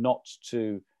not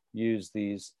to use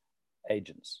these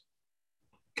agents.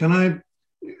 Can I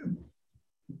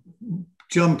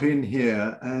jump in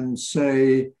here and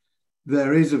say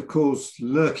there is, of course,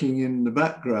 lurking in the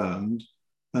background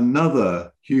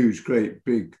another huge, great,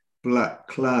 big black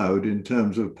cloud in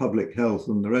terms of public health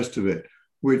and the rest of it,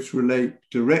 which relate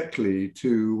directly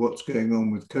to what's going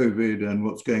on with COVID and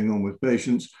what's going on with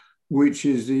patients, which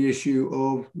is the issue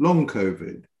of long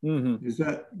COVID.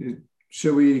 Mm-hmm.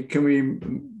 Can we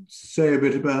say a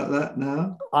bit about that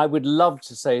now? I would love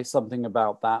to say something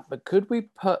about that, but could we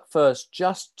first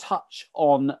just touch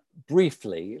on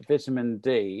briefly vitamin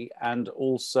D and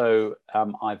also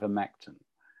ivermectin?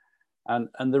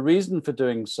 And the reason for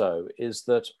doing so is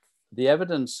that the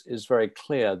evidence is very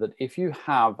clear that if you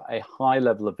have a high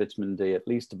level of vitamin D, at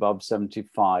least above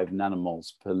 75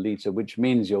 nanomoles per liter, which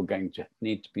means you're going to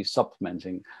need to be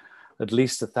supplementing at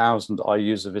least 1,000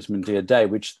 IUs of vitamin D a day,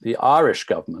 which the Irish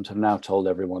government have now told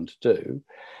everyone to do,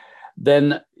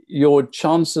 then your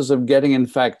chances of getting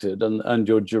infected and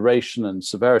your duration and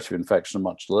severity of infection are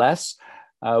much less.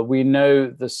 We know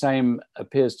the same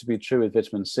appears to be true with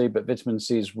vitamin C, but vitamin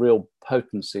C's real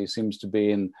potency seems to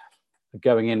be in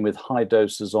going in with high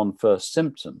doses on first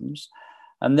symptoms.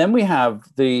 And then we have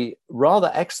the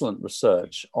rather excellent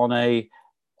research on a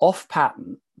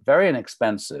off-patent, very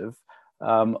inexpensive,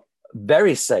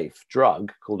 very safe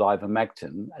drug called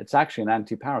ivermectin. It's actually an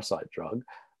anti-parasite drug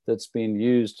that's been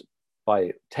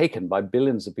taken by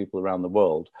billions of people around the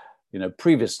world,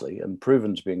 previously, and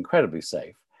proven to be incredibly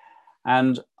safe.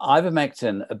 And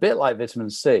ivermectin, a bit like vitamin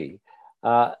C,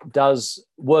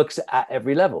 works at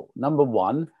every level. Number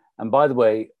one, and by the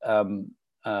way,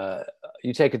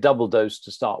 you take a double dose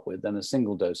to start with, then a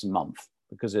single dose a month,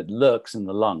 because it lurks in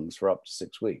the lungs for up to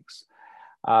 6 weeks.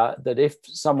 That if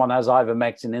someone has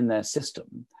ivermectin in their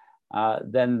system,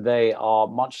 then they are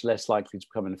much less likely to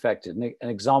become infected. And an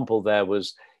example there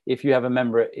was, if you have a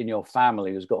member in your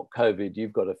family who's got COVID,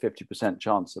 you've got a 50%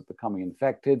 chance of becoming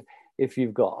infected. If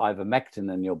you've got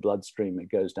ivermectin in your bloodstream, it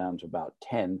goes down to about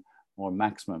 10 or a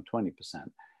maximum 20%.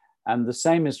 And the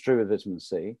same is true with vitamin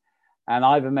C. And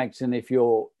ivermectin, if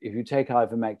you take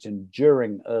ivermectin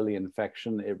during early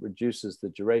infection, it reduces the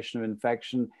duration of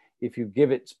infection. If you give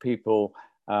it to people,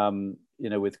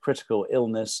 with critical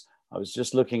illness, I was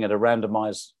just looking at a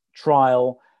randomized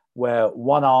trial where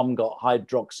one arm got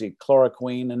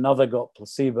hydroxychloroquine, another got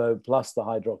placebo plus the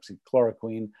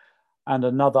hydroxychloroquine, and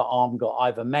another arm got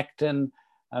ivermectin.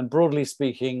 And broadly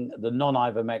speaking, the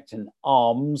non-ivermectin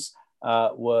arms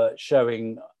were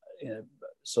showing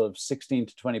sort of 16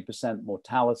 to 20%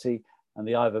 mortality, and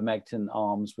the ivermectin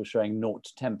arms were showing 0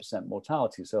 to 10%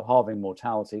 mortality, so halving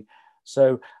mortality.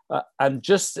 So, and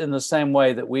just in the same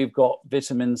way that we've got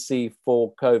vitamin C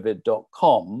for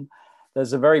COVID.com,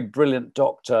 there's a very brilliant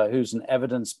doctor who's an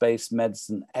evidence-based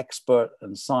medicine expert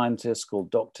and scientist called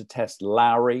Dr. Tess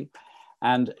Lowry.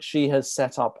 And she has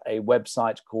set up a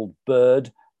website called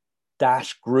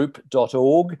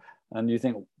bird-group.org. And you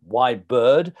think, why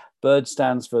BIRD? BIRD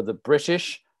stands for the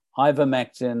British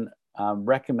Ivermectin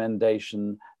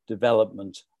Recommendation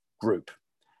Development Group.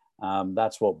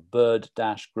 That's what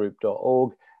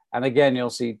bird-group.org. And again, you'll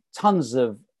see tons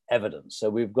of evidence. So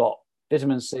we've got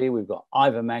vitamin C, we've got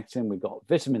ivermectin, we've got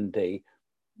vitamin D.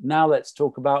 Now let's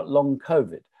talk about long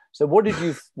COVID. So what did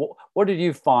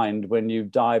you find when you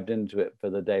dived into it for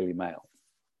the Daily Mail?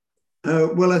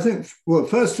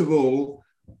 First of all,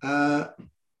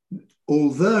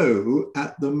 although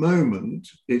at the moment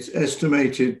it's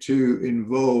estimated to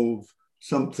involve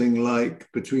something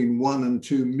like between 1 and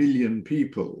 2 million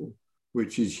people,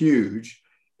 which is huge,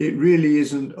 it really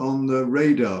isn't on the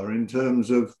radar in terms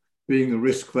of being a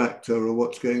risk factor or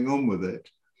what's going on with it.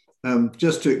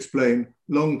 Just to explain,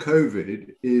 long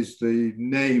COVID is the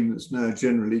name that's now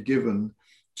generally given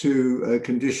to a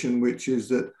condition which is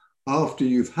that after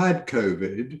you've had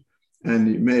COVID, and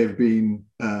it may have been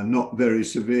not very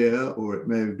severe or it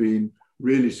may have been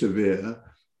really severe,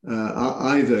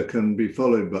 either can be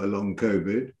followed by long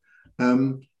COVID.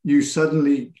 You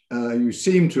suddenly, you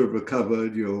seem to have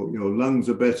recovered, your lungs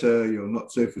are better, you're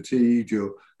not so fatigued,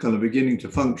 you're kind of beginning to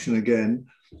function again.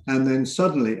 And then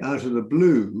suddenly, out of the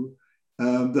blue,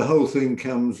 the whole thing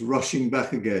comes rushing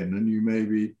back again, and you may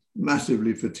be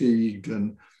massively fatigued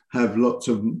and have lots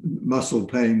of muscle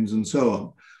pains and so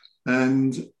on.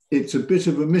 And it's a bit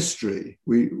of a mystery.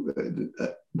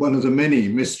 One of the many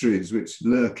mysteries which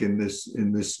lurk in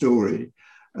this story.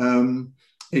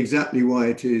 Exactly why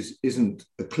it isn't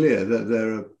clear. That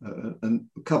there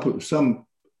are some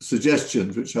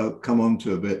suggestions which I'll come on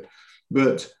to a bit.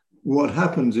 But what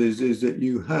happens is that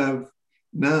you have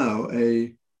now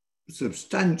a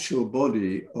substantial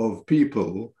body of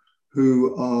people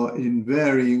who are in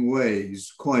varying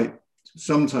ways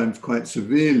sometimes quite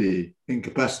severely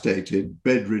incapacitated,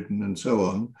 bedridden, and so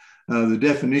on. The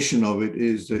definition of it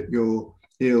is that you're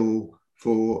ill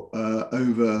for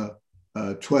over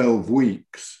 12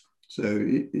 weeks. So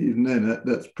even then,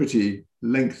 that's pretty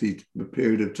lengthy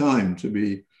period of time to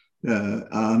be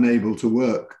unable to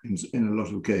work in a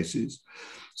lot of cases.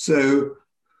 So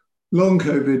long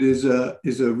COVID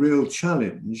is a real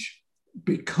challenge,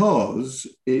 because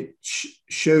it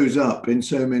shows up in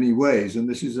so many ways. And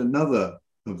this is another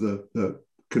of the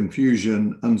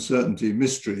confusion, uncertainty,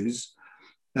 mysteries,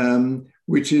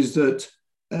 which is that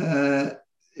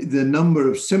the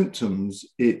number of symptoms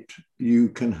you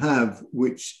can have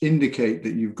which indicate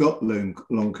that you've got long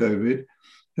COVID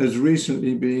has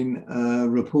recently been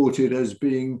reported as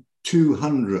being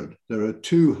 200. There are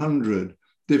 200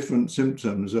 different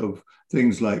symptoms of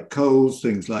things like colds,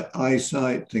 things like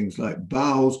eyesight, things like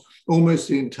bowels. Almost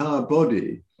the entire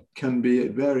body can be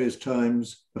at various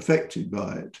times affected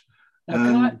by it.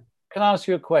 Now, can I ask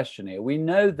you a question here? We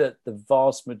know that the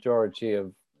vast majority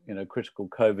of critical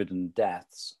COVID and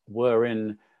deaths were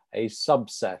in a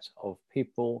subset of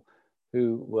people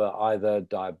who were either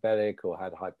diabetic or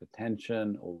had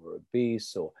hypertension or were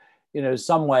obese or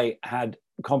some way had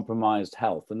compromised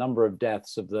health. The number of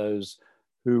deaths of those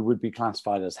who would be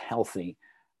classified as healthy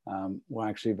were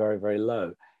actually very, very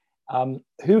low.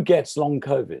 Who gets long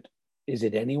COVID? Is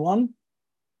it anyone?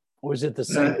 Or is it the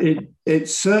same? It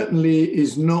certainly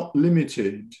is not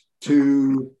limited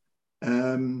to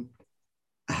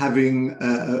having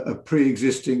a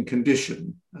pre-existing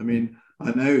condition. I mean,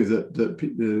 I know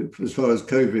that as far as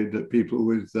COVID, that people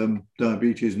with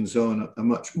diabetes and so on are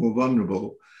much more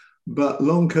vulnerable. But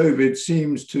long COVID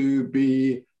seems to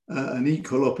be an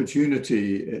equal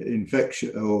opportunity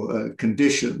infection or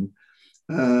condition.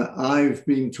 I've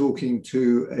been talking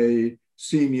to a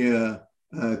senior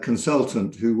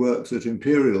consultant who works at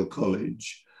Imperial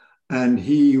College, and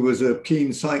he was a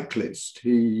keen cyclist.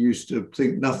 He used to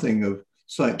think nothing of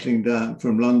cycling down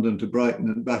from London to Brighton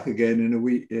and back again in a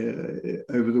week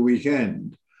over the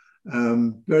weekend.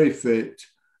 Very fit,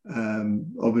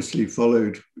 obviously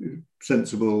followed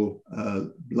sensible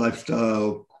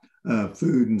lifestyle,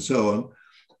 food and so on.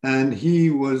 And he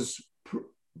was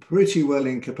pretty well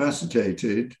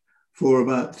incapacitated for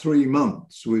about 3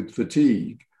 months with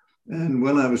fatigue. And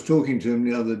when I was talking to him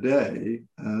the other day,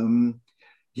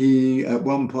 he at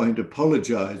one point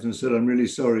apologized and said, "I'm really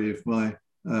sorry if my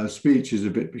speech is a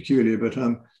bit peculiar, but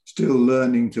I'm still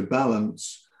learning to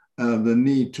balance the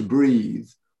need to breathe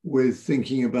with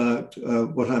thinking about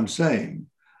what I'm saying."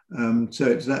 So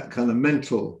it's that kind of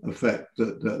mental effect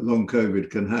that long COVID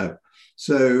can have.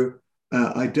 So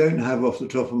I don't have off the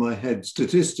top of my head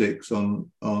statistics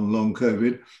on long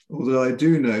COVID, although I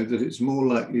do know that it's more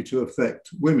likely to affect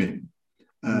women.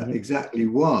 Exactly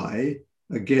why,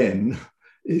 again,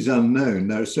 is unknown.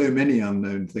 There are so many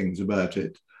unknown things about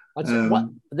it.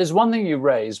 There's one thing you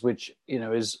raise, which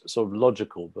is sort of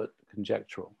logical but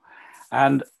conjectural.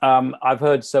 And I've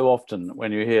heard so often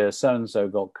when you hear so-and-so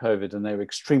got COVID and they were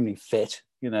extremely fit,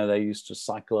 they used to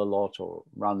cycle a lot or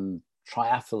run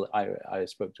triathlon. I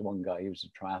spoke to one guy, he was a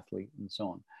triathlete and so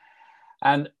on.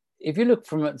 And if you look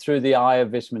through the eye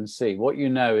of vitamin C, what you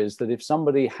know is that if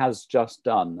somebody has just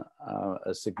done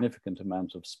a significant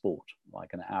amount of sport,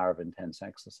 like an hour of intense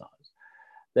exercise,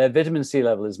 their vitamin C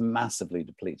level is massively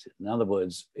depleted. In other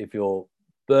words, if you're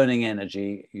burning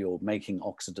energy, you're making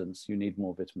oxidants, you need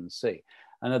more vitamin C.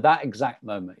 And at that exact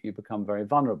moment, you become very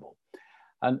vulnerable.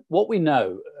 And what we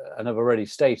know, and I've already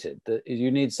stated, that is you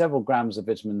need several grams of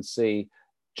vitamin C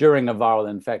during a viral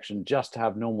infection just to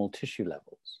have normal tissue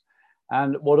levels.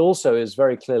 And what also is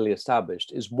very clearly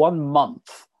established is 1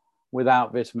 month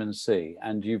without vitamin C,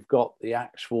 and you've got the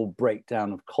actual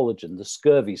breakdown of collagen, the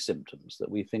scurvy symptoms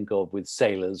that we think of with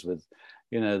sailors with,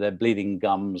 their bleeding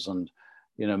gums and,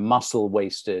 muscle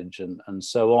wastage and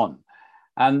so on.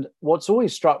 And what's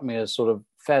always struck me as sort of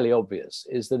fairly obvious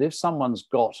is that if someone's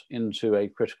got into a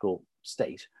critical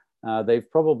state,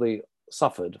 they've probably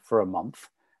suffered for a month,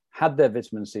 had their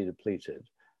vitamin C depleted,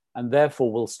 and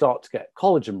therefore will start to get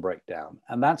collagen breakdown.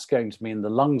 And that's going to mean the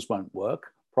lungs won't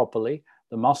work, properly,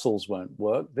 the muscles won't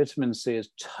work. Vitamin C is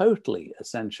totally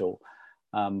essential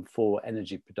for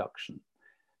energy production.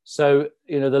 So,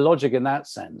 the logic in that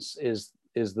sense is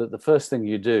that the first thing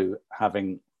you do,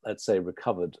 having, let's say,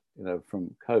 recovered,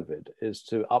 from COVID, is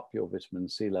to up your vitamin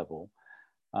C level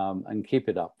and keep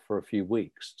it up for a few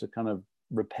weeks to kind of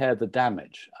repair the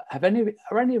damage.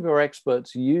 Are any of your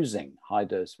experts using high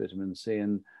dose vitamin C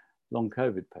in long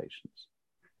COVID patients?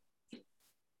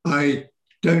 I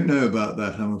don't know about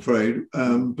that, I'm afraid.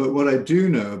 But what I do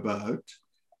know about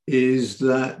is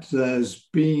that there's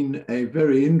been a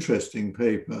very interesting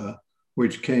paper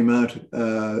which came out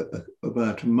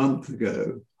about a month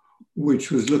ago,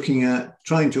 which was looking at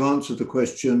trying to answer the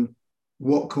question,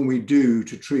 what can we do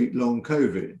to treat long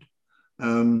COVID?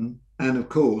 And of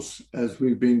course, as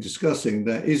we've been discussing,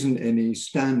 there isn't any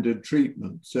standard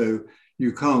treatment. So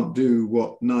you can't do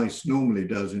what NICE normally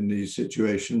does in these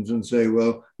situations and say,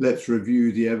 well, let's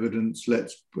review the evidence,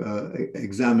 let's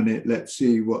examine it, let's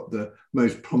see what the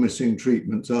most promising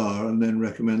treatments are, and then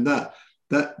recommend that.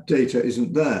 That data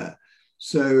isn't there.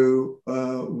 So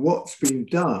what's been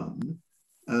done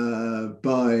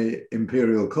by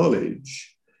Imperial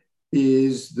College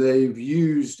is they've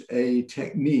used a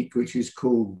technique which is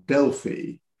called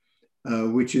Delphi,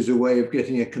 which is a way of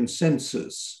getting a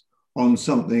consensus on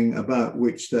something about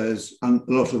which there's a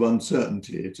lot of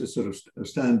uncertainty. It's a sort of a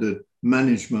standard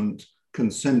management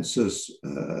consensus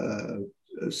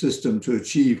system to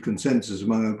achieve consensus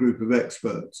among a group of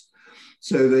experts.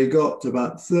 So they got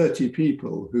about 30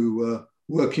 people who were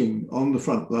working on the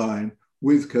front line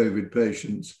with COVID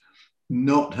patients,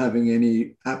 not having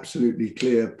any absolutely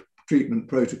clear treatment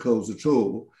protocols at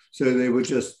all. So they were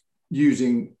just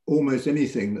using almost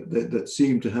anything that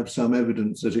seemed to have some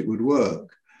evidence that it would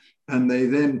work. And they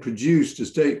then produced a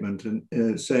statement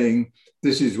saying,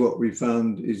 this is what we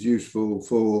found is useful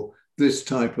for this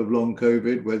type of long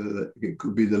COVID, whether it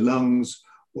could be the lungs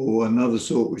or another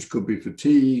sort, which could be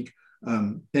fatigue,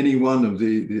 any one of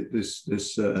this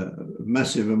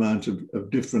massive amount of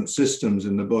different systems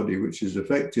in the body, which is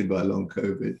affected by long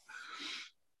COVID.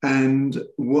 And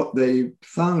what they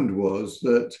found was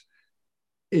that,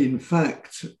 in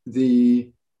fact,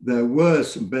 there were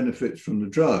some benefits from the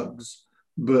drugs,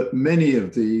 but many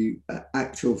of the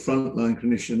actual frontline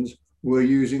clinicians were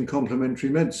using complementary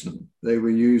medicine. They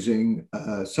were using,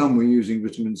 some were using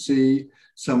vitamin C,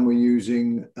 some were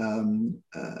using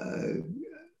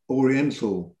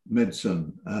Oriental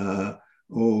medicine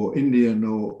or Indian,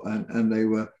 and they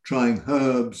were trying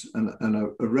herbs and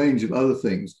a range of other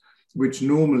things which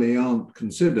normally aren't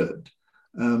considered.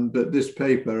 But this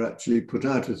paper actually put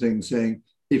out a thing saying,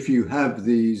 if you have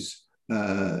these,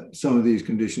 some of these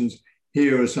conditions,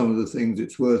 here are some of the things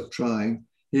it's worth trying.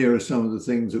 Here are some of the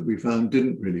things that we found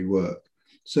didn't really work.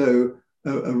 So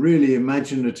a really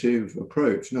imaginative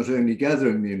approach, not only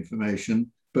gathering the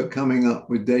information, but coming up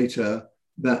with data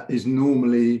that is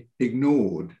normally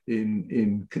ignored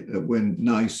when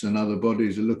NICE and other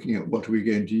bodies are looking at what are we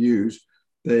going to use.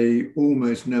 They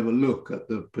almost never look at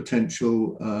the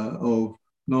potential of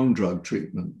non-drug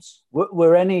treatments.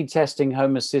 Were any testing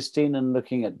homocysteine and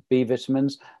looking at B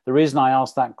vitamins? The reason I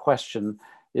asked that question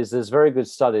is there's very good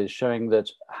studies showing that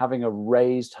having a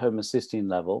raised homocysteine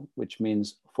level, which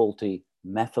means faulty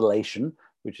methylation,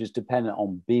 which is dependent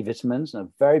on B vitamins, and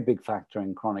a very big factor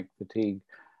in chronic fatigue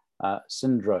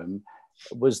syndrome,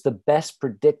 was the best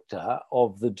predictor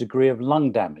of the degree of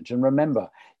lung damage. And remember,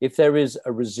 if there is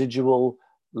a residual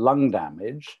lung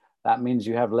damage, that means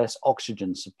you have less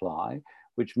oxygen supply,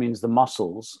 which means the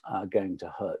muscles are going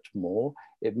to hurt more.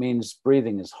 It means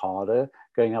breathing is harder,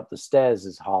 going up the stairs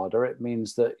is harder. It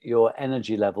means that your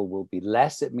energy level will be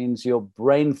less. It means your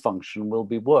brain function will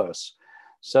be worse.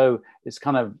 So it's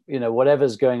kind of,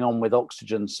 whatever's going on with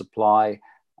oxygen supply,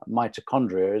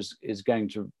 mitochondria is going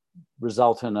to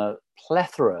result in a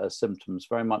plethora of symptoms,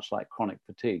 very much like chronic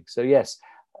fatigue. So yes,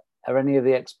 are any of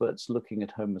the experts looking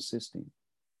at homocysteine?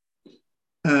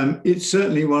 It's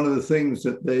certainly one of the things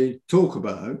that they talk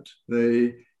about.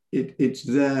 It's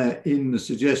there in the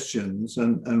suggestions,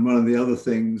 and one of the other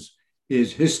things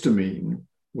is histamine,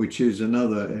 which is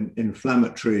another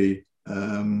inflammatory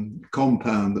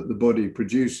compound that the body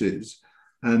produces,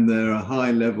 and there are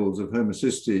high levels of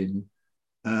homocysteine,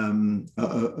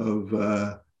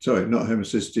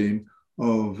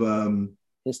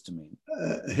 Histamine.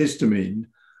 Histamine.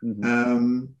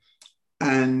 Mm-hmm.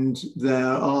 And there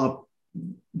are,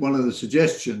 one of the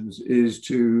suggestions is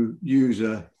to use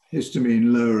a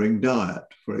histamine lowering diet,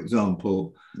 for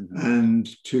example, mm-hmm. and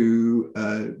to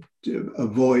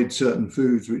avoid certain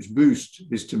foods which boost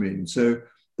histamine. So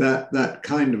that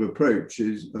kind of approach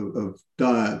of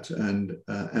diet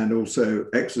and also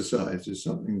exercise is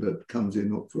something that comes in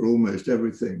for almost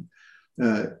everything.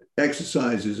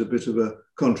 Exercise is a bit of a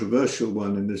controversial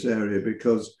one in this area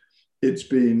because it's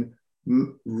been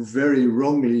very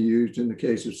wrongly used in the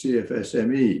case of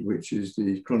CFSME, which is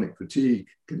the chronic fatigue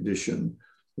condition,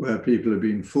 where people have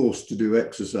been forced to do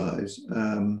exercise.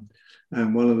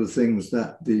 And one of the things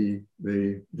that the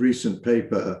recent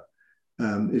paper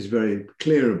is very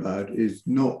clear about is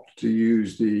not to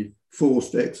use the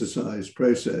forced exercise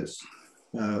process,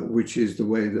 which is the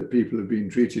way that people have been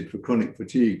treated for chronic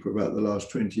fatigue for about the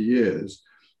last 20 years.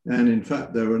 And in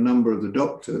fact, there are a number of the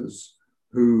doctors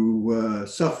who were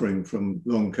suffering from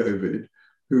long COVID,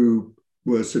 who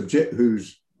were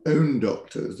whose own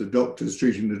doctors, the doctors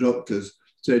treating the doctors,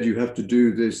 said you have to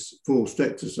do this forced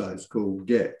exercise called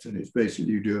GET, and it's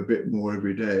basically you do a bit more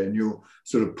every day and you're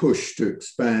sort of pushed to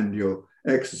expand your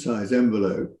exercise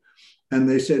envelope. And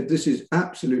they said, this is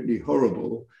absolutely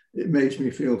horrible. It makes me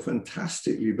feel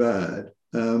fantastically bad.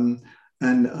 And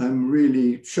I'm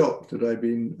really shocked that I've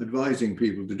been advising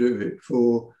people to do it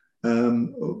for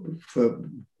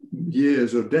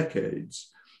years or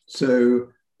decades. So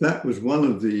that was one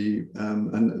of the,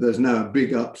 and there's now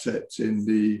big upsets in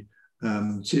the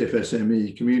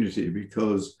CFSME community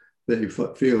because they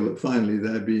feel that finally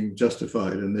they're being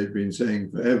justified, and they've been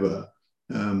saying forever,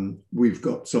 we've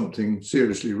got something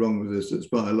seriously wrong with us that's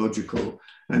biological,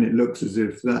 and it looks as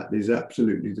if that is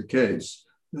absolutely the case.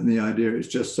 And the idea it's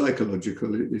just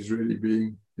psychological, it is really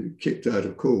being kicked out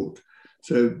of court.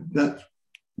 So that's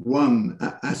one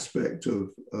aspect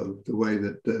of the way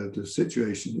that the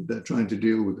situation that they're trying to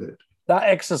deal with it. That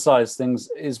exercise thing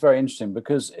is very interesting,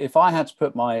 because if I had to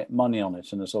put my money on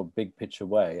it in a sort of big picture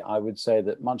way, I would say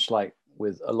that much like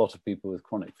with a lot of people with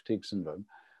chronic fatigue syndrome,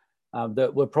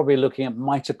 that we're probably looking at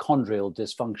mitochondrial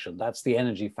dysfunction. That's the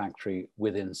energy factory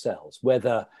within cells,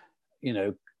 whether,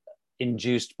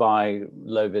 induced by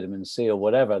low vitamin C or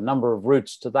whatever, a number of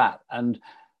routes to that. And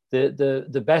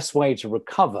the best way to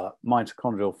recover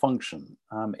mitochondrial function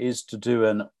is to do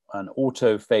an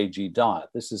autophagy diet.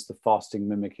 This is the fasting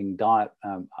mimicking diet.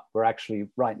 We're actually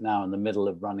right now in the middle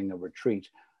of running a retreat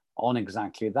on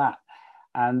exactly that.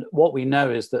 And what we know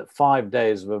is that 5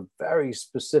 days of a very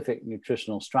specific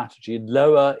nutritional strategy,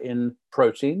 lower in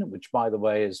protein, which by the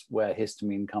way is where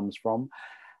histamine comes from,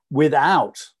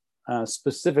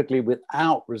 specifically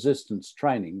without resistance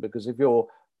training, because if you're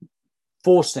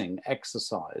forcing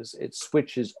exercise, it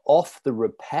switches off the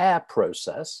repair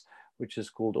process, which is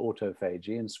called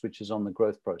autophagy, and switches on the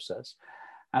growth process.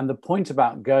 And the point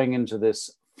about going into this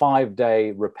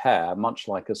 5-day repair, much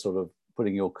like a sort of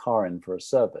putting your car in for a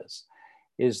service,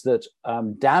 is that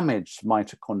damaged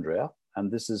mitochondria, and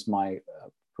this is my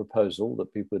proposal,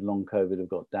 that people with long COVID have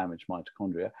got damaged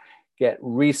mitochondria, get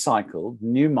recycled,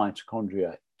 new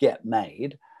mitochondria get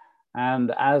made.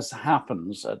 And as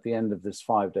happens at the end of this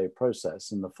 5-day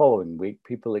process, in the following week,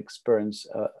 people experience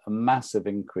a massive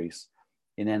increase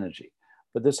in energy.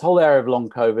 But this whole area of long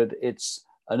COVID, it's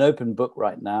an open book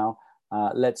right now.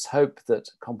 Let's hope that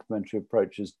complementary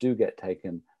approaches do get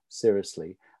taken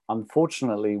seriously.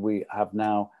 Unfortunately, we have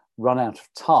now run out of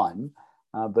time,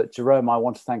 but Jerome, I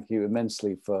want to thank you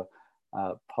immensely for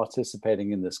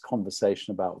participating in this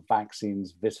conversation about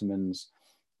vaccines, vitamins,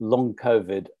 long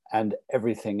COVID, and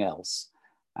everything else.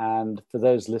 And for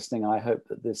those listening, I hope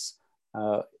that this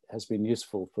has been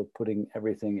useful for putting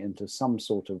everything into some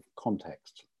sort of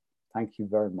context. Thank you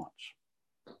very much.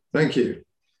 Thank you.